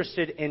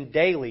interested in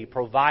daily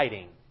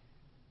providing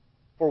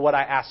for what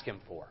I ask Him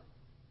for.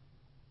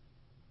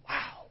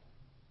 Wow.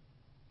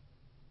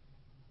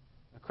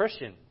 Now,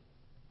 Christian,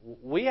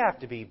 we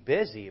have to be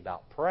busy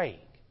about praying.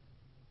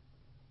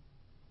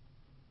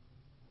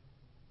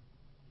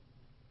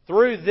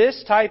 Through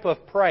this type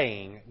of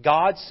praying,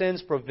 God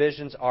sends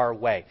provisions our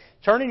way.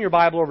 Turn in your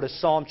Bible over to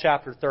Psalm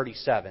chapter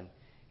 37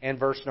 and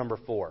verse number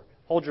 4.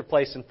 Hold your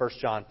place in 1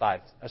 John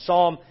 5.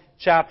 Psalm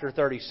chapter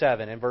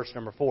 37 and verse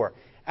number 4.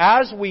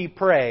 As we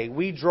pray,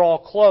 we draw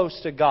close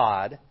to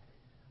God.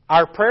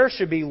 Our prayer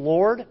should be,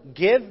 Lord,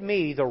 give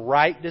me the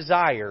right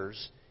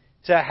desires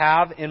to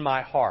have in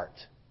my heart.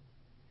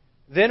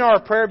 Then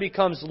our prayer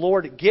becomes,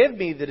 Lord, give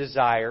me the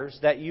desires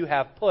that you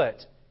have put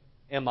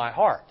in my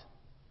heart.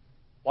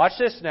 Watch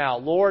this now.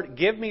 Lord,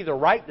 give me the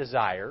right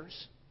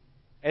desires.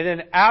 And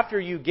then after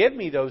you give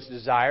me those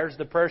desires,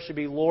 the prayer should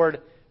be,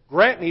 Lord,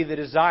 grant me the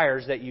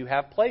desires that you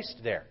have placed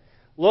there.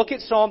 Look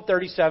at Psalm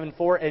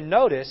 37:4 and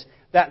notice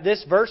that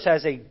this verse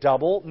has a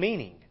double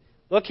meaning.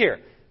 Look here.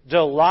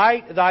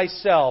 Delight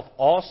thyself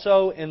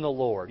also in the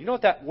Lord. You know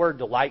what that word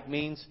delight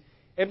means?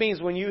 It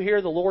means when you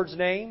hear the Lord's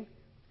name,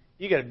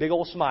 you get a big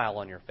old smile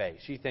on your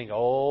face. You think,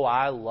 oh,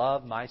 I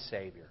love my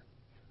Savior.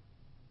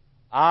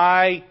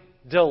 I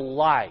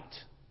delight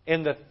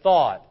in the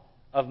thought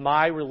of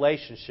my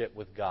relationship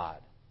with God.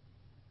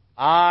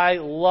 I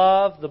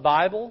love the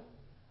Bible.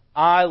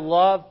 I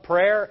love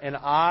prayer, and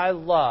I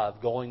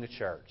love going to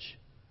church.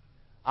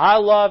 I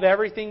love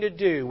everything to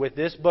do with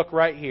this book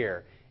right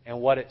here and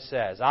what it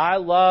says. I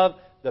love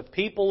the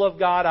people of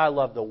God. I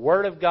love the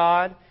Word of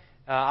God.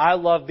 I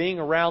love being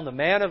around the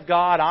man of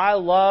God. I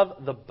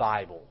love the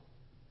Bible.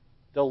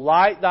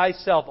 Delight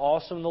thyself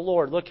also in the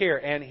Lord. Look here.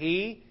 And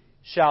He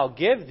shall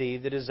give thee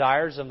the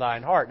desires of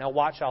thine heart. Now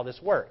watch how this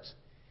works.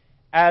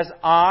 As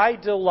I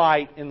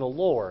delight in the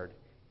Lord,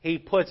 He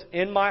puts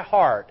in my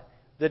heart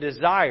the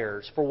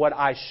desires for what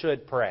I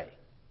should pray.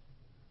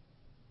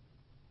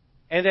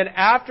 And then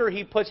after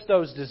He puts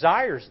those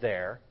desires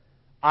there,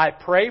 I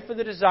pray for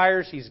the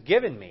desires He's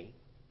given me,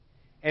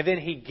 and then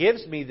He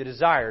gives me the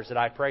desires that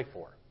I pray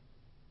for.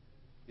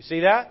 You see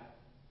that?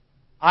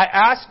 I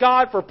ask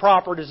God for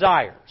proper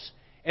desires,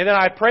 and then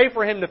I pray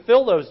for Him to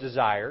fill those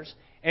desires,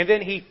 and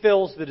then He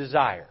fills the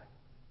desire.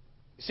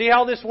 You see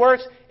how this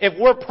works? If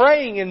we're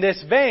praying in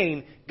this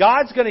vein,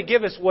 God's going to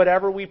give us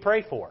whatever we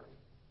pray for.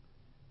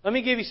 Let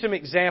me give you some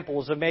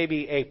examples of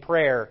maybe a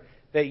prayer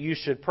that you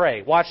should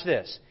pray. Watch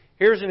this.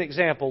 Here's an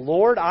example.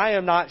 Lord, I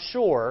am not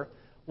sure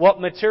what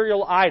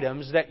material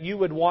items that you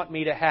would want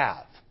me to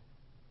have.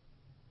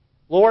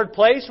 Lord,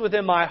 place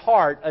within my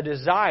heart a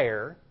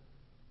desire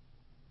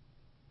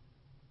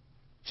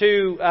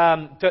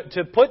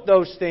to put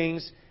those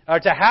things, or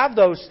to have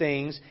those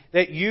things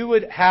that you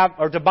would have,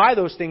 or to buy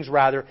those things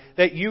rather,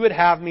 that you would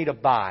have me to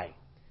buy.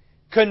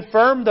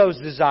 Confirm those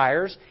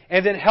desires,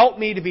 and then help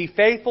me to be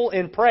faithful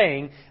in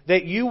praying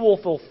that you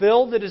will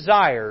fulfill the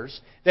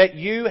desires that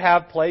you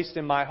have placed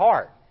in my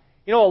heart.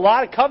 You know, a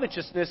lot of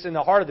covetousness in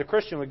the heart of the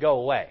Christian would go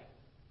away.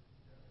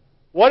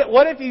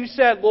 What if you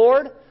said,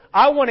 Lord,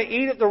 I want to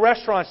eat at the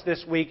restaurants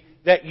this week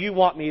that you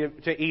want me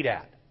to eat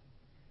at?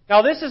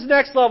 Now, this is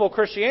next level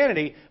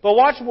Christianity, but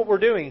watch what we're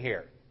doing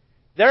here.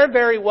 There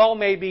very well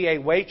may be a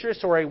waitress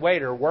or a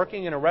waiter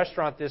working in a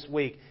restaurant this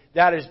week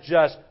that is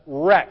just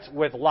wrecked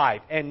with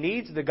life and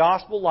needs the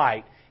gospel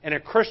light and a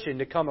Christian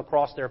to come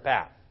across their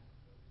path.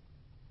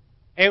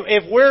 And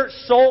if we're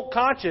soul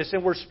conscious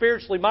and we're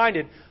spiritually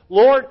minded,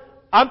 Lord,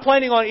 I'm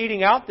planning on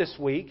eating out this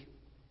week,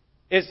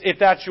 if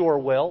that's your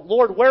will.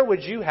 Lord, where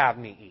would you have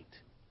me eat?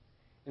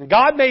 And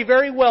God may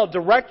very well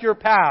direct your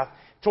path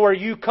to where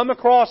you come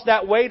across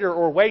that waiter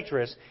or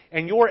waitress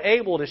and you're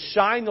able to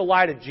shine the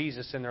light of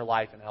Jesus in their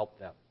life and help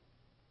them.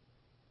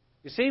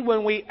 You see,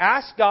 when we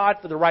ask God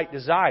for the right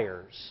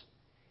desires,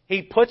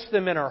 He puts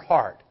them in our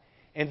heart.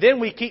 And then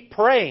we keep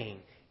praying,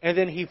 and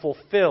then He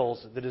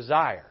fulfills the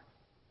desire.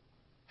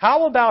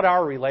 How about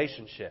our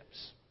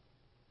relationships?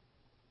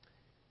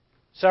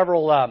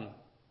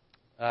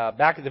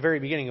 Back at the very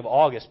beginning of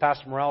August,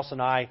 Pastor Morales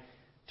and I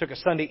took a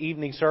Sunday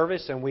evening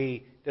service, and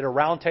we did a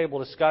roundtable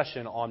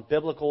discussion on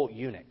biblical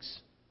eunuchs.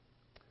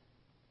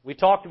 We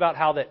talked about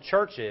how that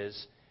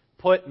churches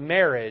put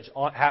marriage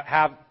on,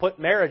 have put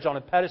marriage on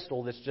a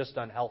pedestal that's just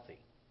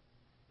unhealthy.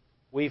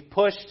 We've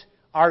pushed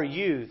our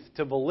youth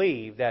to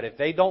believe that if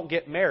they don't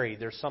get married,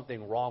 there's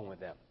something wrong with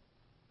them.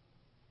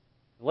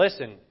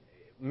 Listen,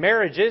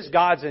 marriage is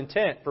God's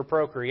intent for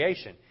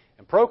procreation.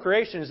 And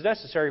procreation is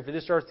necessary for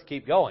this earth to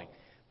keep going.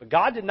 But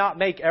God did not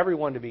make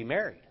everyone to be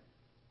married.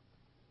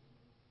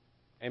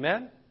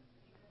 Amen?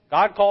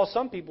 God calls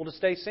some people to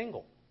stay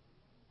single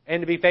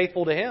and to be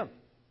faithful to Him.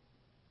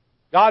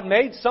 God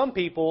made some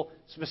people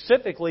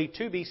specifically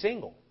to be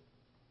single.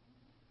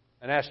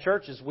 And as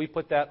churches, we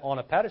put that on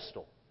a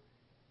pedestal.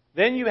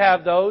 Then you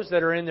have those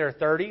that are in their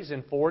 30s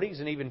and 40s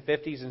and even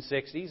 50s and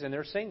 60s, and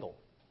they're single.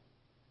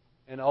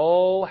 And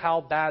oh, how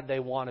bad they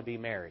want to be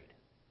married.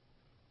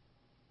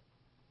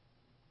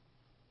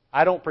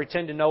 I don't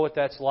pretend to know what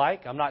that's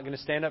like. I'm not going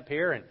to stand up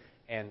here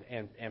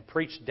and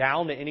preach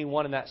down to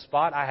anyone in that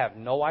spot. I have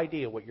no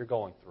idea what you're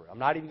going through. I'm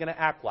not even going to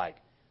act like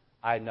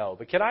I know.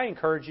 But can I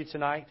encourage you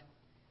tonight?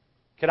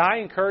 Can I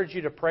encourage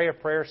you to pray a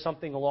prayer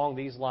something along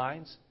these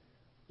lines?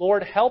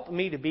 Lord, help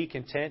me to be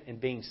content in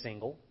being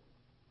single.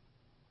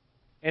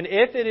 And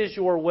if it is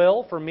your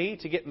will for me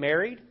to get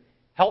married,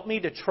 help me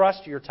to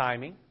trust your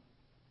timing.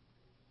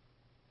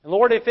 And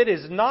Lord, if it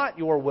is not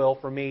your will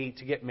for me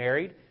to get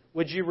married,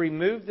 would you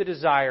remove the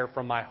desire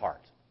from my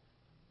heart?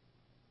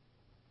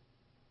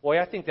 Boy,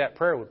 I think that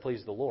prayer would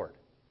please the Lord.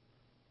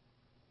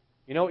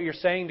 You know what you're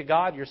saying to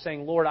God? You're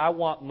saying, Lord, I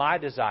want my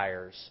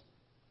desires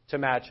to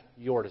match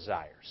your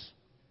desires.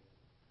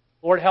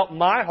 Lord, help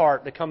my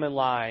heart to come in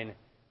line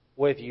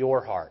with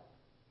your heart.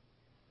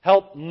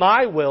 Help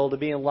my will to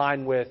be in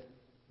line with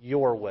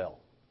your will.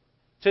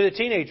 To the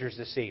teenagers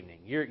this evening,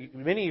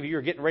 many of you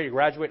are getting ready to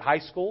graduate high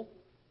school.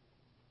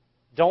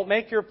 Don't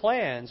make your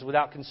plans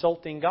without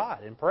consulting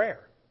God in prayer.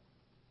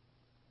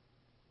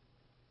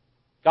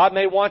 God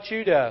may want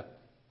you to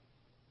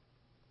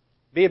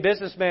be a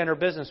businessman or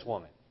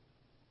businesswoman.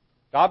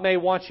 God may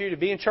want you to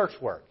be in church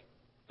work.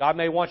 God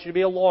may want you to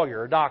be a lawyer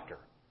or a doctor.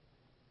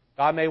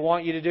 God may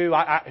want you to do,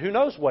 who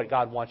knows what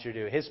God wants you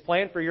to do. His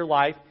plan for your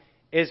life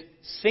is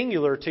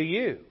singular to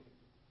you.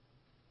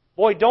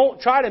 Boy, don't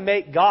try to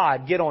make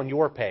God get on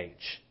your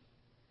page.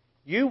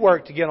 You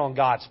work to get on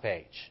God's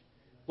page.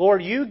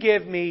 Lord, you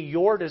give me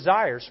your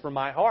desires for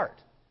my heart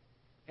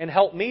and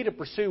help me to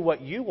pursue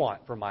what you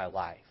want for my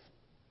life.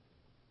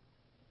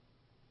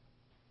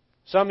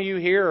 Some of you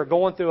here are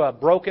going through a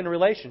broken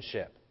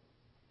relationship.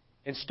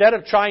 Instead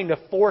of trying to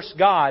force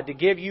God to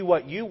give you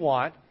what you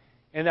want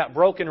in that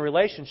broken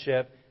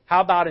relationship,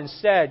 how about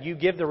instead you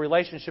give the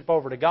relationship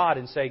over to God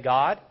and say,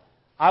 God,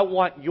 I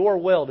want your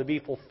will to be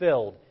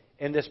fulfilled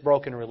in this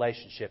broken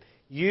relationship.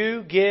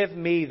 You give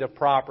me the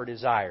proper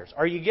desires.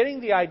 Are you getting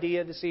the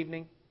idea this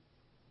evening?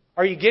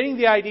 Are you getting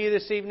the idea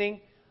this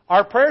evening?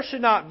 Our prayer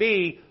should not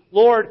be,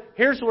 Lord,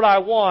 here's what I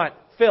want,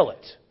 fill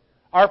it.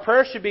 Our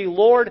prayer should be,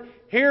 Lord,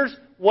 here's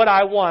what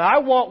I want. I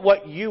want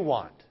what you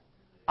want.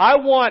 I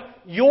want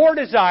your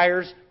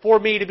desires for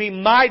me to be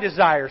my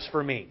desires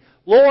for me.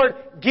 Lord,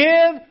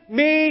 give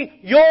me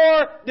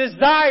your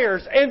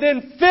desires and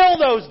then fill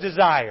those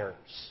desires.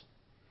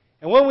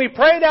 And when we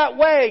pray that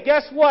way,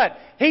 guess what?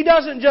 He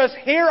doesn't just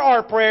hear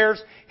our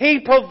prayers, He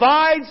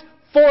provides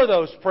for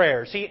those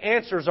prayers. He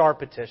answers our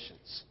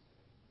petitions.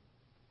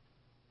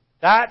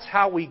 That's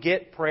how we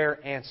get prayer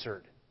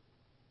answered.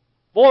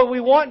 Boy,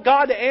 we want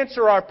God to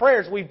answer our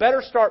prayers. We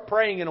better start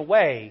praying in a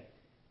way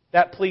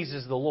that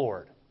pleases the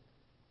Lord.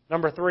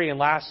 Number 3, and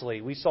lastly,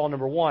 we saw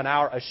number 1,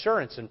 our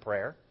assurance in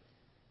prayer.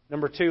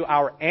 Number 2,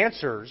 our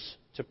answers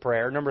to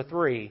prayer. Number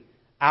 3,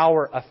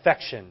 our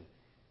affection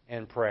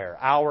in prayer.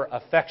 Our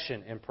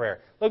affection in prayer.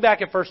 Look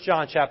back at 1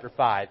 John chapter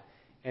 5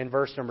 and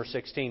verse number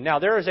 16. Now,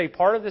 there is a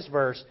part of this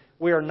verse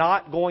we are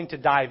not going to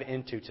dive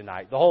into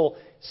tonight. The whole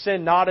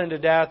sin not unto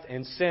death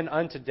and sin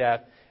unto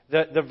death.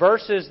 The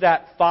verses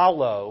that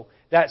follow,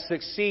 that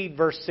succeed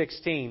verse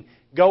 16,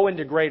 go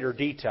into greater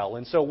detail.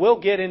 And so we'll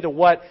get into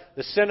what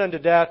the sin unto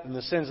death and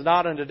the sins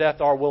not unto death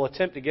are. We'll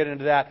attempt to get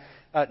into that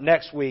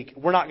next week.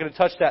 We're not going to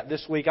touch that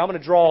this week. I'm going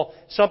to draw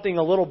something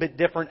a little bit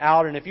different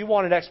out. And if you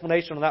want an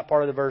explanation on that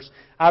part of the verse,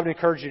 I would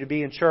encourage you to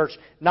be in church,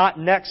 not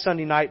next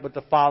Sunday night, but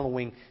the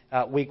following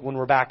week when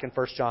we're back in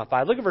 1 John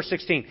 5. Look at verse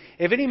 16.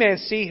 If any man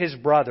see his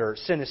brother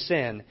sin a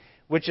sin,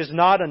 which is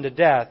not unto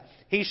death,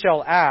 he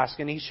shall ask,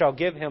 and he shall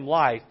give him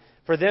life.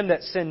 For them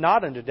that sin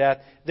not unto death,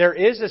 there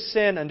is a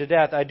sin unto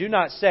death. I do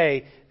not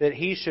say that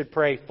he should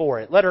pray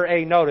for it. Letter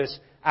A, notice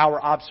our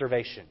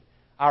observation.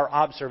 Our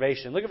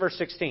observation. Look at verse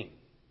 16.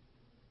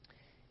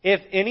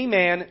 If any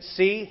man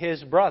see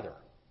his brother.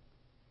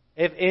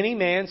 If any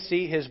man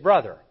see his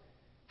brother.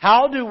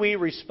 How do we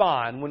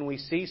respond when we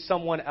see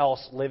someone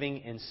else living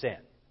in sin?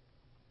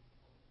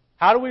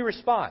 How do we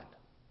respond?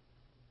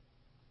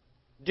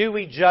 Do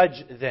we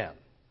judge them?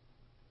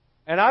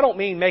 And I don't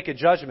mean make a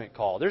judgment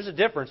call. There's a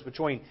difference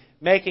between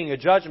making a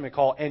judgment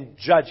call and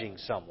judging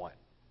someone.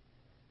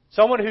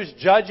 Someone who's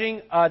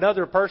judging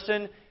another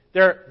person,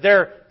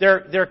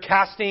 they're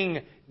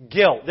casting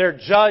guilt. They're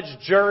judge,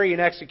 jury,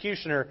 and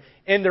executioner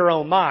in their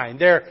own mind.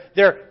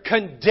 They're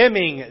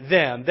condemning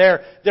them.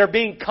 They're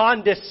being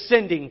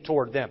condescending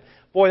toward them.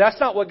 Boy, that's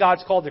not what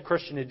God's called the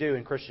Christian to do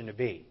and Christian to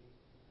be.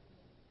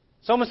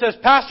 Someone says,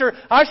 Pastor,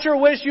 I sure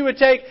wish you would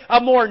take a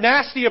more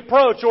nasty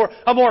approach or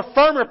a more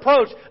firm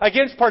approach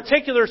against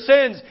particular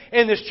sins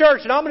in this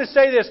church. And I'm going to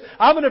say this,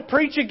 I'm going to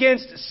preach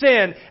against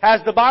sin as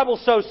the Bible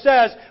so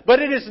says, but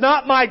it is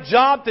not my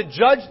job to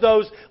judge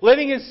those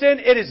living in sin.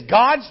 It is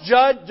God's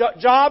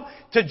job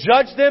to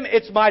judge them.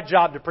 It's my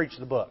job to preach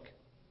the book.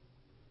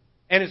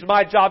 And it's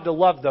my job to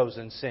love those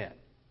in sin.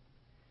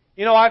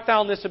 You know, I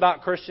found this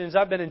about Christians.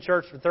 I've been in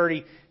church for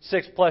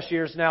 36 plus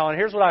years now, and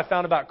here's what I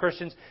found about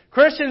Christians.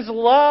 Christians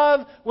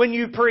love when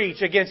you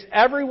preach against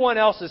everyone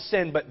else's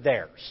sin but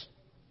theirs.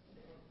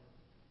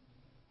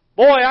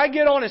 Boy, I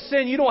get on a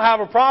sin you don't have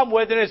a problem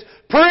with, and it's,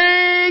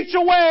 preach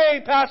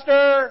away,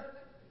 Pastor.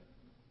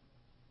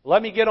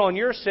 Let me get on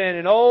your sin,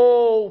 and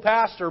oh,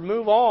 Pastor,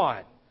 move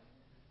on.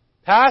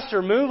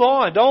 Pastor, move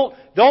on.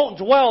 Don't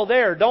dwell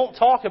there. Don't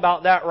talk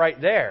about that right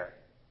there.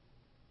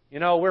 You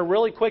know, we're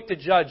really quick to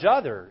judge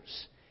others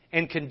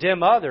and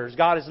condemn others.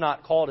 God has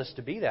not called us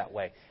to be that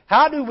way.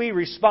 How do we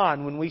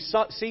respond when we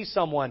see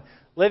someone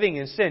living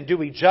in sin? Do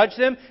we judge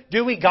them?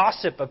 Do we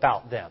gossip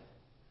about them?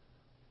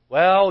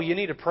 Well, you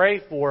need to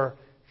pray for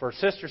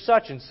Sister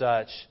such and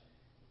such.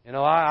 You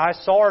know, I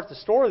saw her at the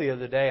store the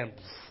other day, and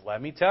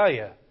let me tell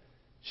you,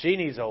 she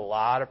needs a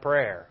lot of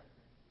prayer.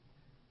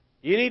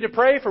 You need to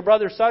pray for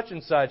brother such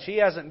and such. He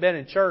hasn't been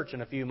in church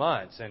in a few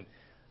months. And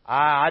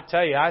I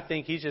tell you, I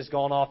think he's just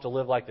gone off to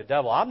live like the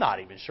devil. I'm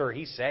not even sure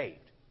he's saved.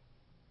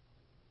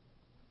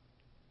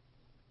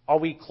 Are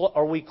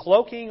we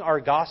cloaking our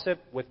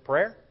gossip with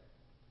prayer?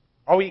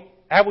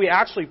 Have we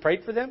actually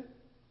prayed for them?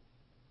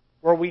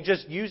 Or are we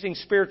just using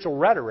spiritual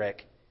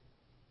rhetoric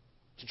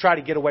to try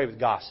to get away with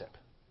gossip?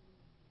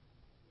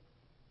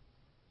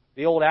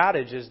 The old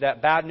adage is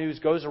that bad news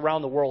goes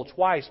around the world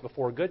twice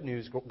before good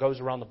news goes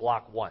around the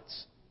block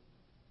once.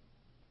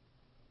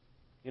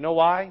 You know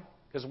why?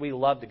 Because we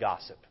love to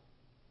gossip.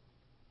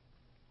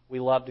 We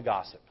love to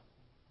gossip.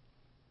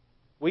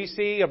 We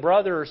see a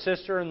brother or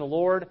sister in the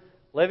Lord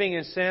living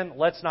in sin,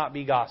 let's not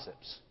be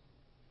gossips.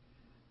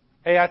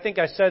 Hey, I think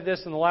I said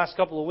this in the last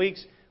couple of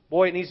weeks.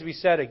 Boy, it needs to be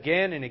said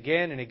again and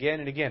again and again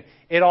and again.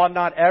 It ought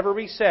not ever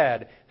be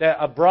said that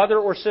a brother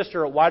or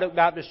sister at White Oak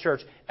Baptist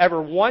Church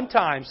ever one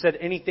time said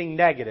anything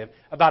negative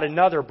about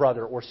another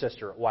brother or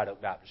sister at White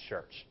Oak Baptist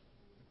Church.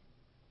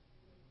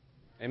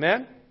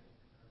 Amen?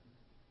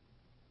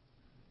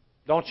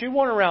 Don't you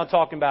run around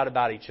talking bad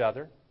about each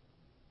other.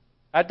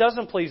 That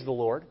doesn't please the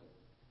Lord.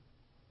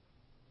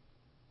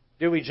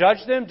 Do we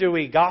judge them? Do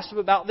we gossip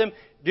about them?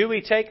 Do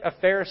we take a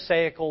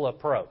pharisaical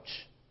approach?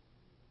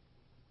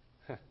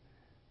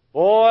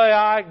 Boy,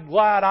 I'm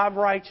glad I'm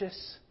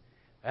righteous.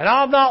 And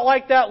I'm not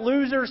like that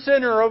loser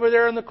sinner over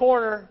there in the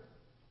corner.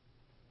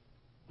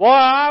 Boy,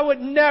 I would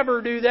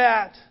never do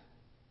that.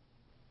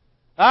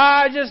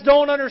 I just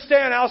don't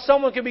understand how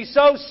someone can be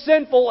so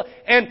sinful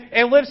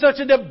and live such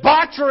a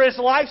debaucherous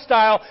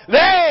lifestyle.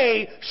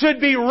 They should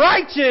be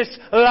righteous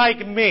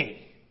like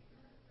me.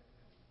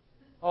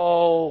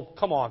 Oh,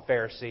 come on,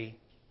 Pharisee.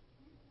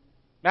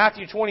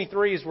 Matthew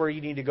 23 is where you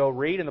need to go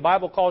read, and the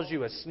Bible calls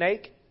you a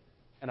snake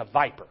and a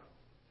viper.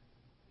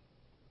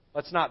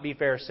 Let's not be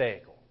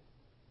pharisaical.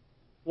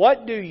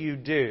 What do you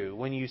do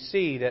when you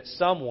see that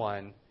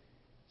someone's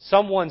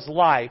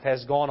life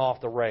has gone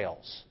off the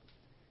rails?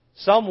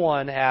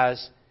 Someone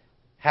has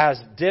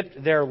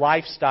dipped their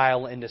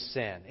lifestyle into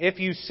sin. If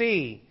you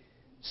see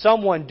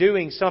someone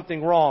doing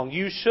something wrong,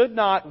 you should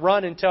not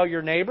run and tell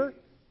your neighbor.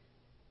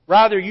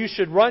 Rather, you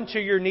should run to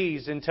your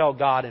knees and tell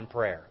God in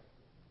prayer.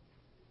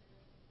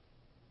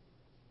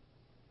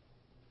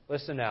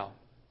 Listen now.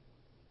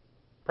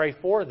 Pray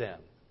for them.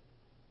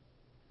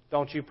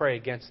 Don't you pray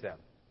against them.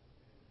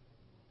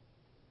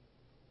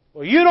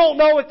 Well, you don't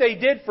know what they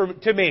did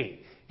to me.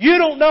 You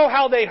don't know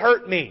how they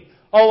hurt me.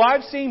 Oh,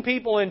 I've seen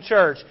people in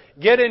church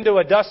get into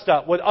a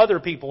dust-up with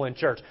other people in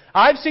church.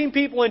 I've seen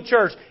people in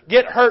church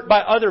get hurt by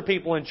other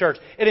people in church.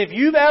 And if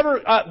you've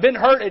ever been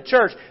hurt at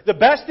church, the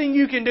best thing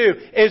you can do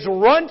is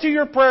run to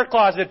your prayer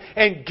closet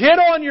and get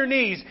on your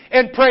knees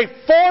and pray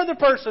for the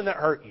person that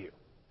hurt you.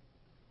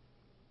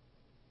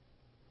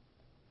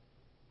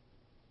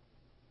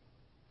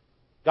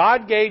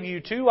 God gave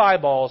you 2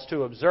 eyeballs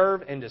to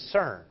observe and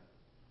discern.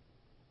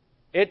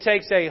 It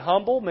takes a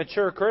humble,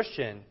 mature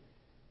Christian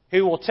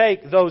who will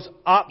take those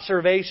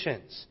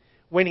observations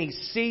when he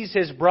sees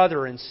his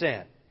brother in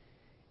sin.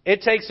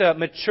 It takes a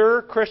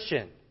mature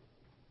Christian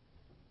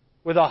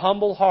with a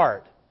humble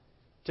heart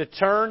to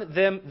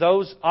turn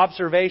those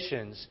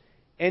observations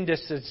into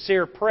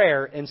sincere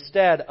prayer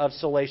instead of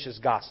salacious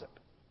gossip.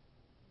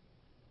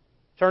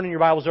 Turning your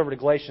Bibles over to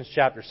Galatians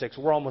chapter 6.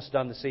 We're almost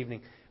done this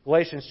evening.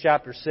 Galatians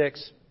chapter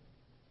 6,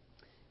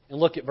 and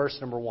look at verse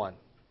number 1.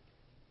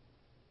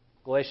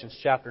 Galatians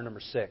chapter number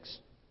 6,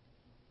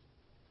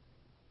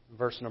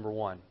 verse number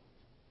 1.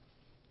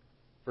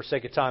 For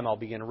sake of time, I'll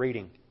begin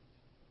reading.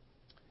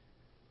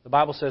 The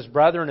Bible says,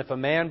 "Brethren, if a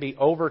man be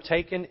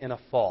overtaken in a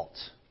fault,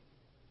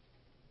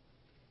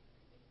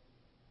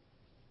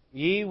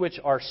 ye which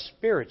are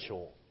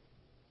spiritual,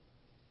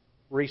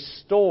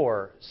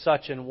 restore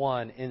such an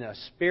one in a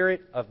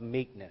spirit of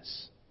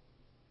meekness,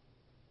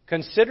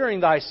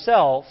 considering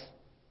thyself,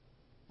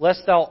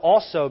 lest thou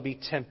also be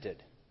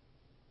tempted.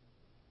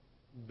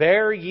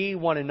 Bear ye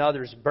one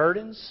another's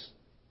burdens,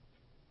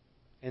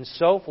 and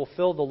so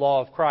fulfill the law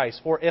of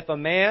Christ. For if a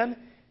man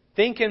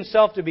think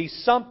himself to be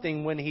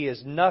something when he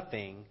is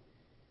nothing,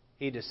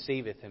 he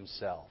deceiveth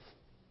himself."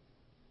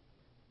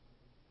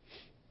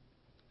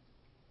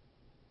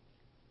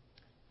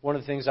 One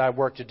of the things I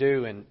work to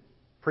do in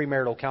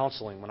premarital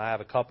counseling when I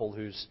have a couple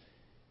who's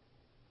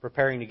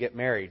preparing to get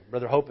married.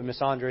 Brother Hope and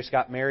Miss Andres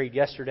got married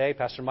yesterday.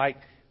 Pastor Mike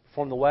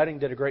performed the wedding,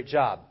 did a great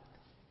job.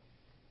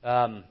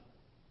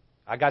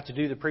 I got to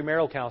do the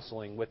premarital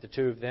counseling with the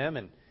 2 of them,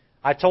 and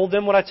I told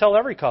them what I tell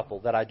every couple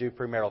that I do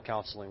premarital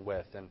counseling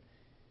with. And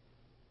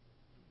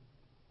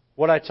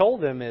what I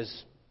told them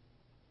is,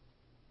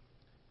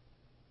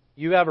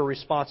 you have a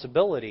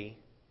responsibility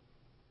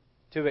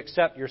to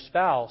accept your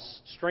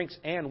spouse's strengths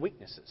and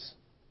weaknesses.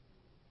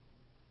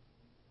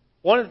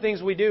 One of the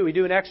things we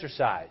do an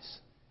exercise.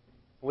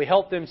 We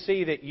help them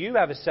see that you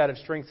have a set of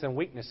strengths and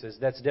weaknesses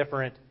that's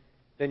different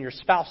than your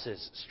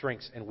spouse's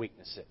strengths and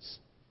weaknesses.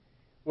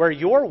 Where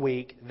you're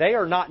weak, they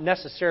are not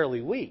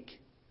necessarily weak.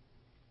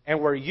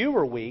 And where you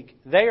are weak,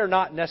 they are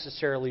not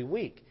necessarily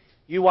weak.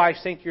 You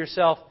wives think to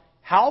yourself,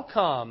 how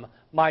come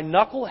my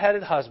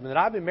knuckle-headed husband that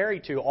I've been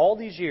married to all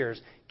these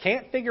years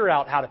can't figure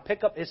out how to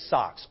pick up his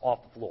socks off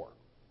the floor.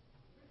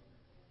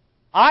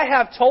 I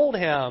have told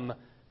him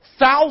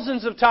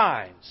thousands of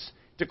times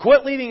to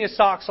quit leaving his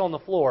socks on the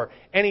floor,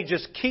 and he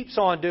just keeps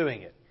on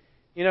doing it.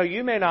 You know,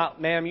 you may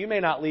not, ma'am, you may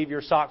not leave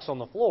your socks on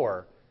the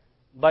floor,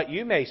 but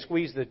you may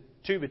squeeze the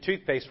tube of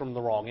toothpaste from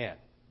the wrong end.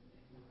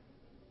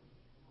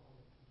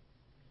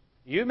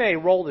 You may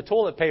roll the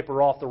toilet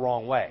paper off the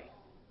wrong way.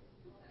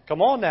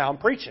 Come on now, I'm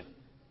preaching.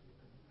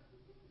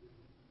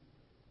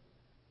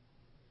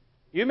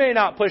 You may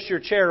not push your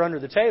chair under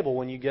the table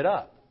when you get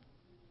up.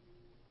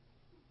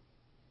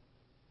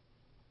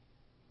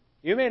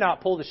 You may not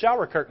pull the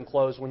shower curtain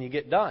closed when you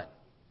get done.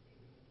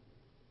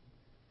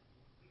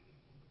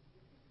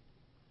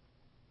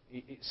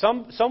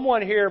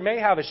 Someone here may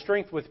have a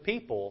strength with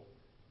people,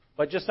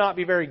 but just not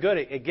be very good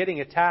at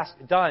getting a task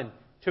done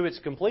to its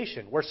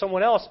completion. Where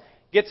someone else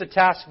gets a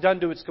task done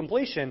to its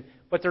completion,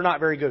 but they're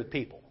not very good with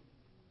people.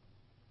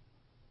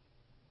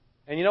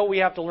 And you know what we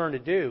have to learn to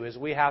do is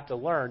we have to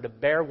learn to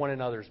bear one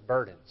another's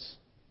burdens.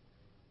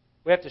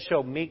 We have to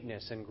show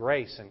meekness and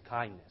grace and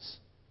kindness.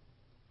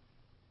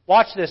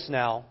 Watch this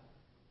now.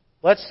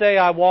 Let's say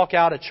I walk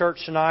out of church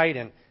tonight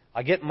and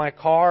I get in my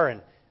car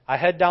and I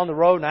head down the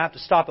road and I have to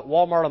stop at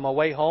Walmart on my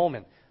way home,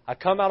 and I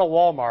come out of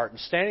Walmart and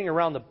standing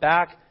around the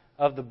back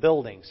of the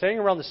building, standing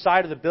around the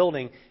side of the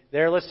building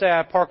there, let's say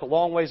I park a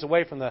long ways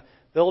away from the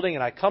building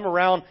and I come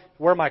around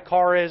where my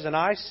car is and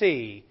I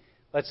see,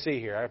 let's see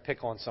here, I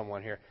pick on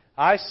someone here.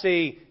 I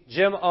see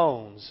Jim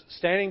Owens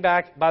standing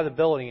back by the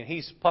building and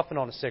he's puffing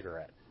on a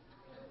cigarette.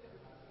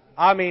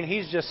 I mean,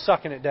 he's just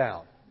sucking it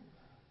down.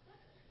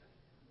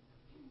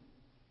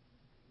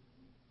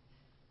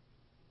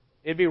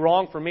 It'd be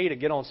wrong for me to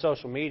get on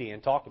social media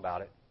and talk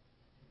about it.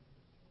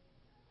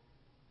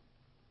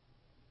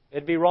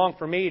 It'd be wrong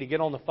for me to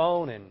get on the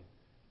phone and...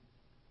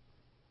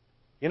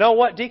 You know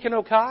what, Deacon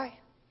Okai?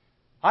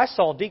 I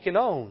saw Deacon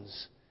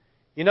Owens.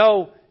 You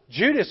know,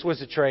 Judas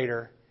was a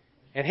traitor,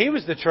 and he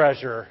was the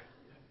treasurer.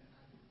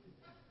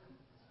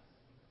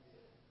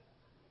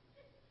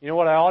 You know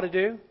what I ought to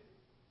do?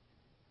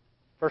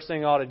 First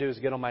thing I ought to do is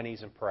get on my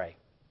knees and pray.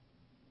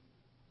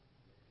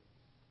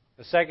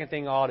 The second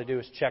thing I ought to do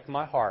is check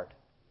my heart.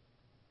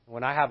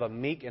 When I have a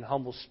meek and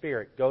humble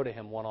spirit, go to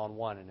Him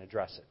one-on-one and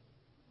address it.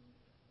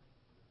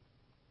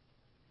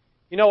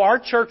 You know, our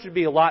church would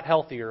be a lot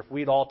healthier if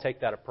we'd all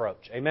take that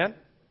approach. Amen?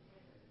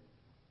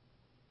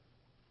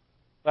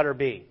 Letter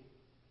B.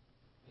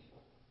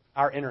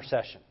 Our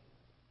intercession.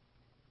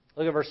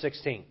 Look at verse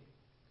 16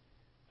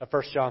 of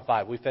 1 John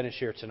 5. We finish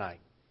here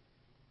tonight.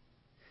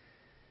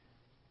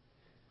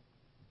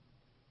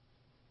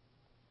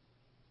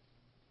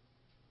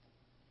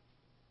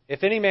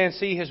 If any man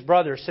see his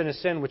brother sin a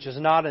sin which is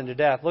not unto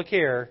death, look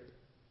here,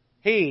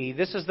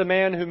 this is the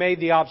man who made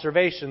the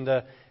observation,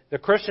 the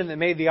Christian that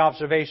made the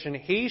observation,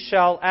 he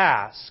shall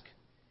ask,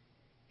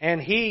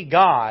 and He,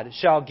 God,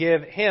 shall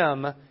give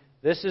him,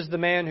 this is the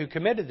man who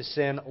committed the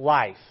sin,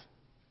 life,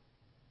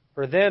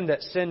 for them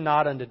that sin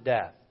not unto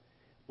death.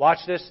 Watch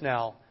this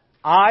now.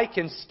 I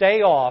can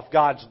stay off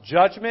God's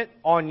judgment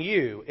on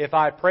you if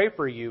I pray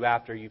for you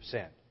after you've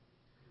sinned.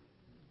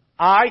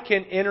 I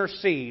can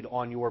intercede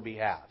on your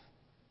behalf.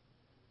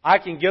 I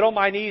can get on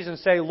my knees and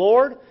say,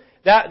 Lord,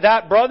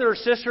 that brother or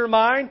sister of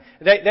mine,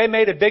 they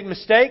made a big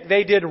mistake.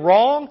 They did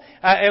wrong.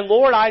 And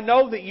Lord, I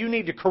know that you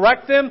need to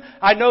correct them.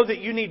 I know that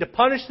you need to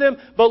punish them.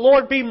 But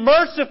Lord, be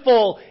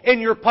merciful in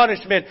your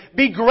punishment.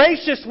 Be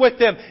gracious with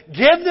them.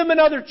 Give them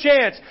another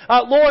chance.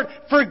 Lord,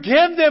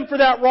 forgive them for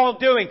that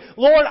wrongdoing.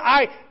 Lord,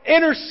 I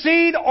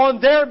intercede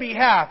on their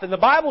behalf. And the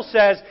Bible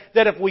says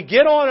that if we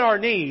get on our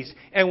knees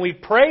and we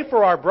pray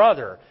for our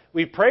brother,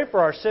 we pray for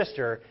our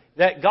sister,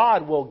 that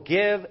God will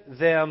give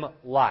them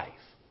life.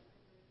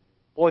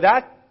 Boy,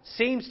 that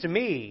seems to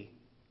me,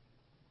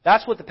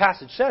 that's what the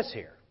passage says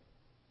here.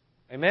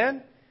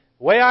 Amen?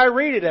 The way I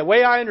read it, the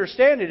way I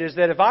understand it is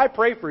that if I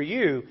pray for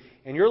you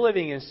and you're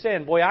living in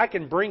sin, boy, I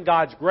can bring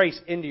God's grace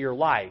into your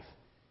life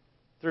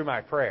through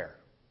my prayer.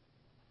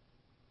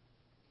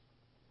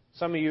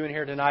 Some of you in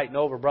here tonight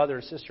know of a brother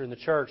or sister in the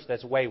church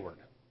that's wayward,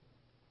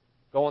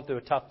 going through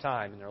a tough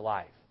time in their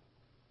life.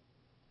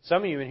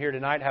 Some of you in here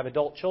tonight have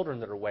adult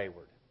children that are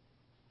wayward.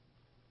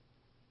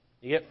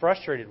 You get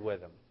frustrated with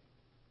them.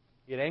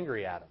 You get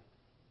angry at them.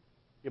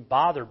 You're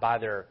bothered by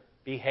their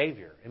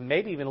behavior, and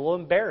maybe even a little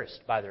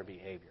embarrassed by their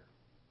behavior.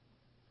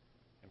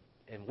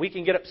 And we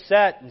can get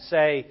upset and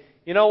say,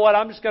 you know what,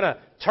 I'm just going to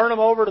turn them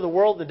over to the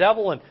world, the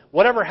devil, and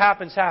whatever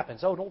happens,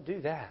 happens. Oh, don't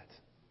do that.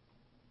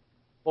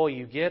 Boy,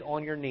 you get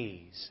on your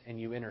knees and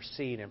you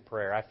intercede in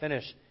prayer. I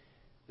finish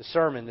the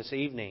sermon this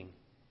evening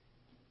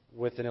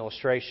with an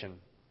illustration.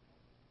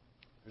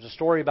 There's a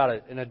story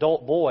about an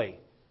adult boy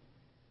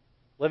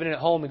living at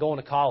home and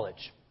going to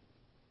college.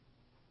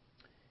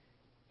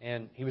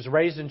 And he was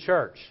raised in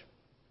church,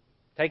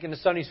 taken to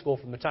Sunday school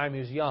from the time he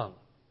was young.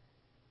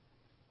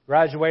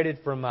 Graduated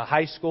from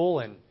high school,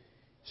 and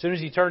as soon as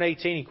he turned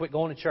 18, he quit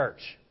going to church.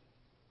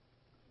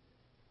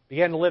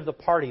 Began to live the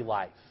party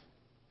life.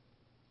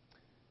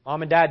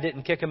 Mom and Dad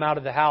didn't kick him out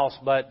of the house,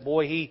 but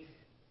boy, he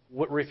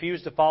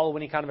refused to follow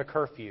any kind of a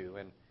curfew.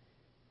 And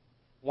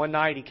one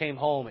night he came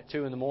home at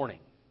 2 in the morning.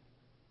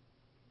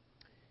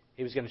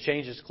 He was going to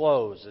change his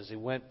clothes as he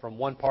went from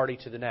one party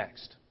to the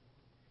next.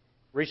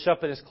 Reached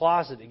up in his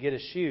closet to get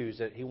his shoes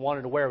that he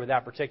wanted to wear with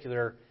that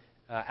particular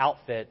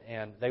outfit,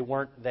 and they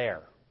weren't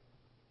there.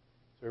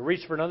 So he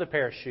reached for another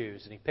pair of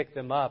shoes, and he picked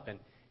them up, and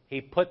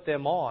he put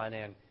them on,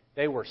 and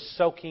they were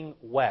soaking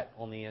wet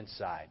on the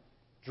inside.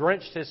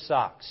 Drenched his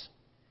socks.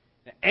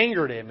 It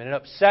angered him, and it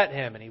upset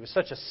him, and he was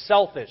such a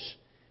selfish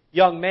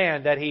young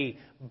man that he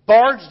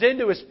barged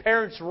into his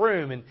parents'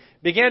 room and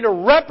began to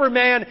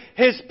reprimand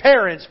his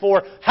parents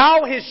for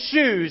how his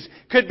shoes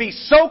could be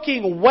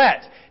soaking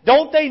wet.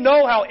 Don't they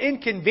know how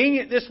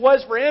inconvenient this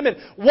was for him? And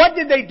what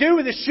did they do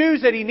with the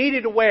shoes that he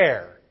needed to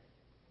wear?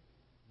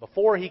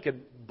 Before he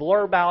could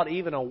blurb out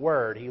even a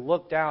word, he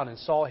looked down and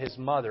saw his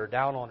mother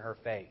down on her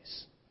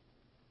face.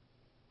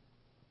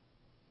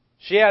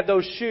 She had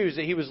those shoes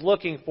that he was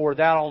looking for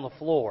down on the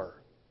floor.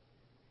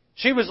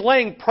 She was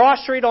laying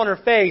prostrate on her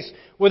face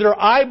with her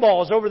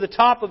eyeballs over the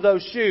top of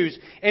those shoes,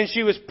 and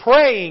she was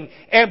praying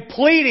and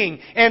pleading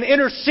and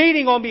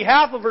interceding on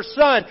behalf of her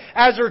son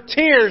as her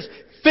tears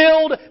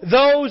filled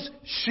those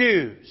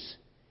shoes.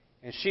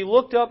 And she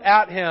looked up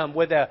at him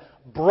with a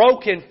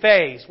broken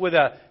face, with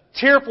a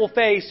tearful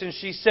face, and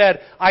she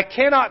said, I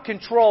cannot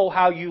control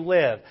how you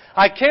live.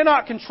 I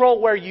cannot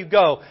control where you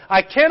go.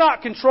 I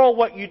cannot control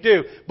what you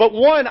do. But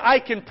one, I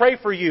can pray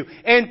for you.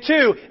 And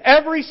two,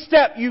 every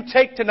step you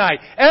take tonight,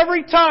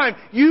 every time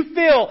you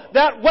feel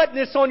that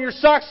wetness on your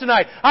socks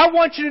tonight, I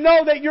want you to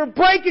know that you're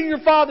breaking your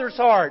father's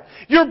heart.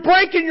 You're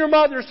breaking your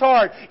mother's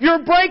heart.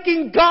 You're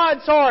breaking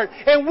God's heart.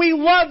 And we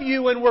love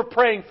you, and we're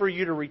praying for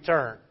you to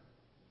return.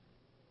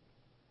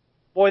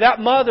 Boy,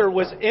 that mother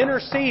was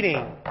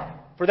interceding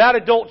for that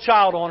adult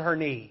child on her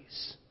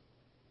knees.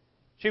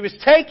 She was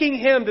taking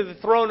him to the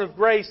throne of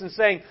grace and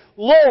saying,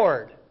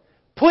 Lord,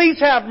 please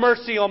have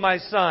mercy on my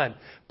son.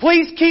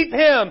 Please keep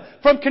him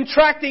from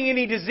contracting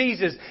any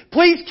diseases.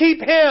 Please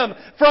keep him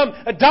from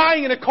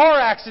dying in a car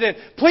accident.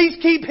 Please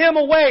keep him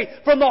away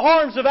from the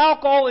harms of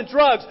alcohol and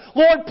drugs.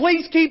 Lord,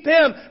 please keep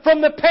him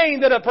from the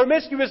pain that a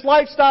promiscuous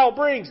lifestyle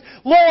brings.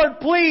 Lord,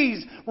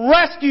 please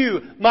rescue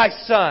my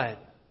son.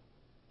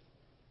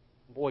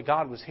 Boy,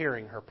 God was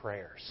hearing her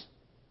prayers.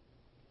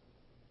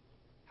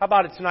 How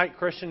about it tonight,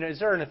 Christian? Is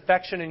there an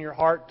affection in your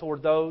heart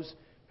toward those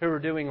who are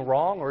doing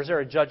wrong? Or is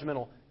there a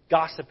judgmental,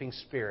 gossiping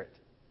spirit?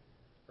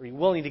 Are you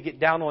willing to get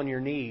down on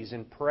your knees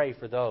and pray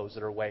for those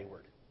that are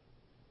wayward?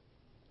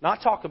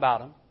 Not talk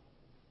about them.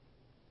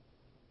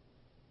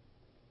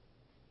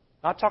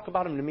 Not talk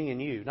about them to me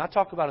and you. Not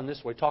talk about them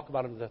this way. Talk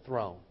about them to the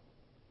throne.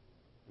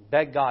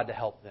 Beg God to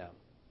help them.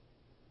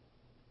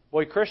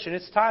 Boy, Christian,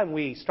 it's time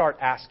we start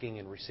asking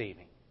and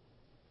receiving.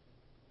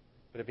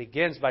 But it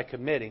begins by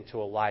committing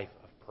to a life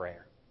of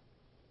prayer.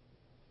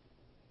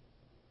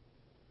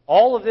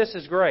 All of this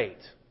is great.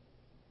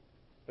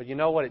 But you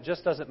know what? It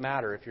just doesn't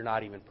matter if you're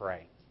not even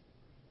praying.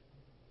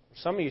 For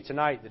some of you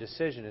tonight, the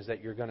decision is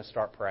that you're going to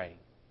start praying.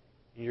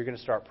 And you're going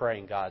to start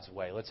praying God's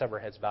way. Let's have our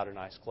heads bowed and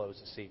eyes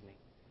closed this evening.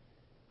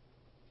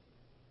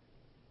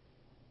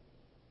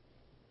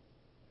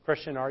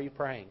 Christian, are you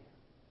praying?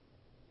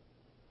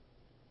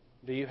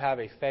 Do you have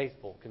a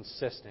faithful,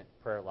 consistent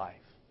prayer life?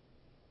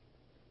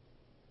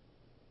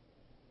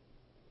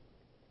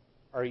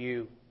 Are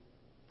you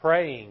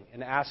praying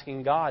and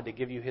asking God to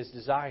give you His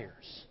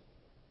desires?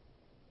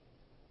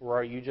 Or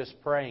are you just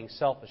praying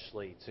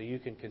selfishly so you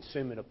can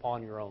consume it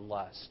upon your own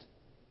lust?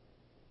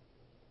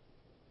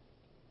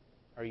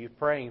 Are you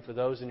praying for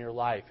those in your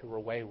life who are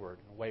wayward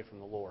and away from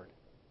the Lord?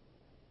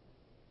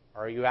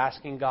 Are you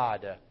asking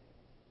God to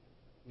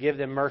give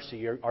them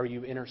mercy? Or are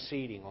you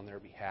interceding on their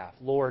behalf?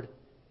 Lord,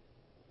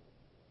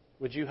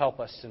 would you help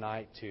us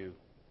tonight to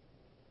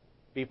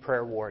be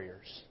prayer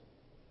warriors?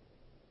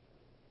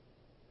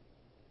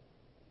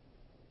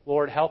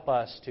 Lord, help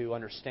us to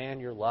understand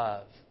your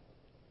love.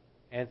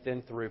 And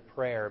then through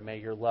prayer, may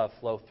your love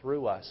flow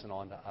through us and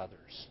on to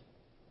others.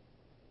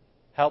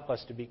 Help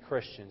us to be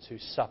Christians who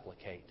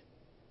supplicate,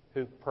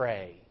 who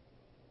pray,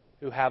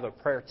 who have a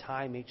prayer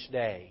time each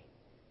day,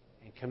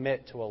 and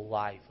commit to a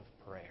life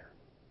of prayer.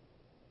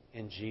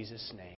 In Jesus' name.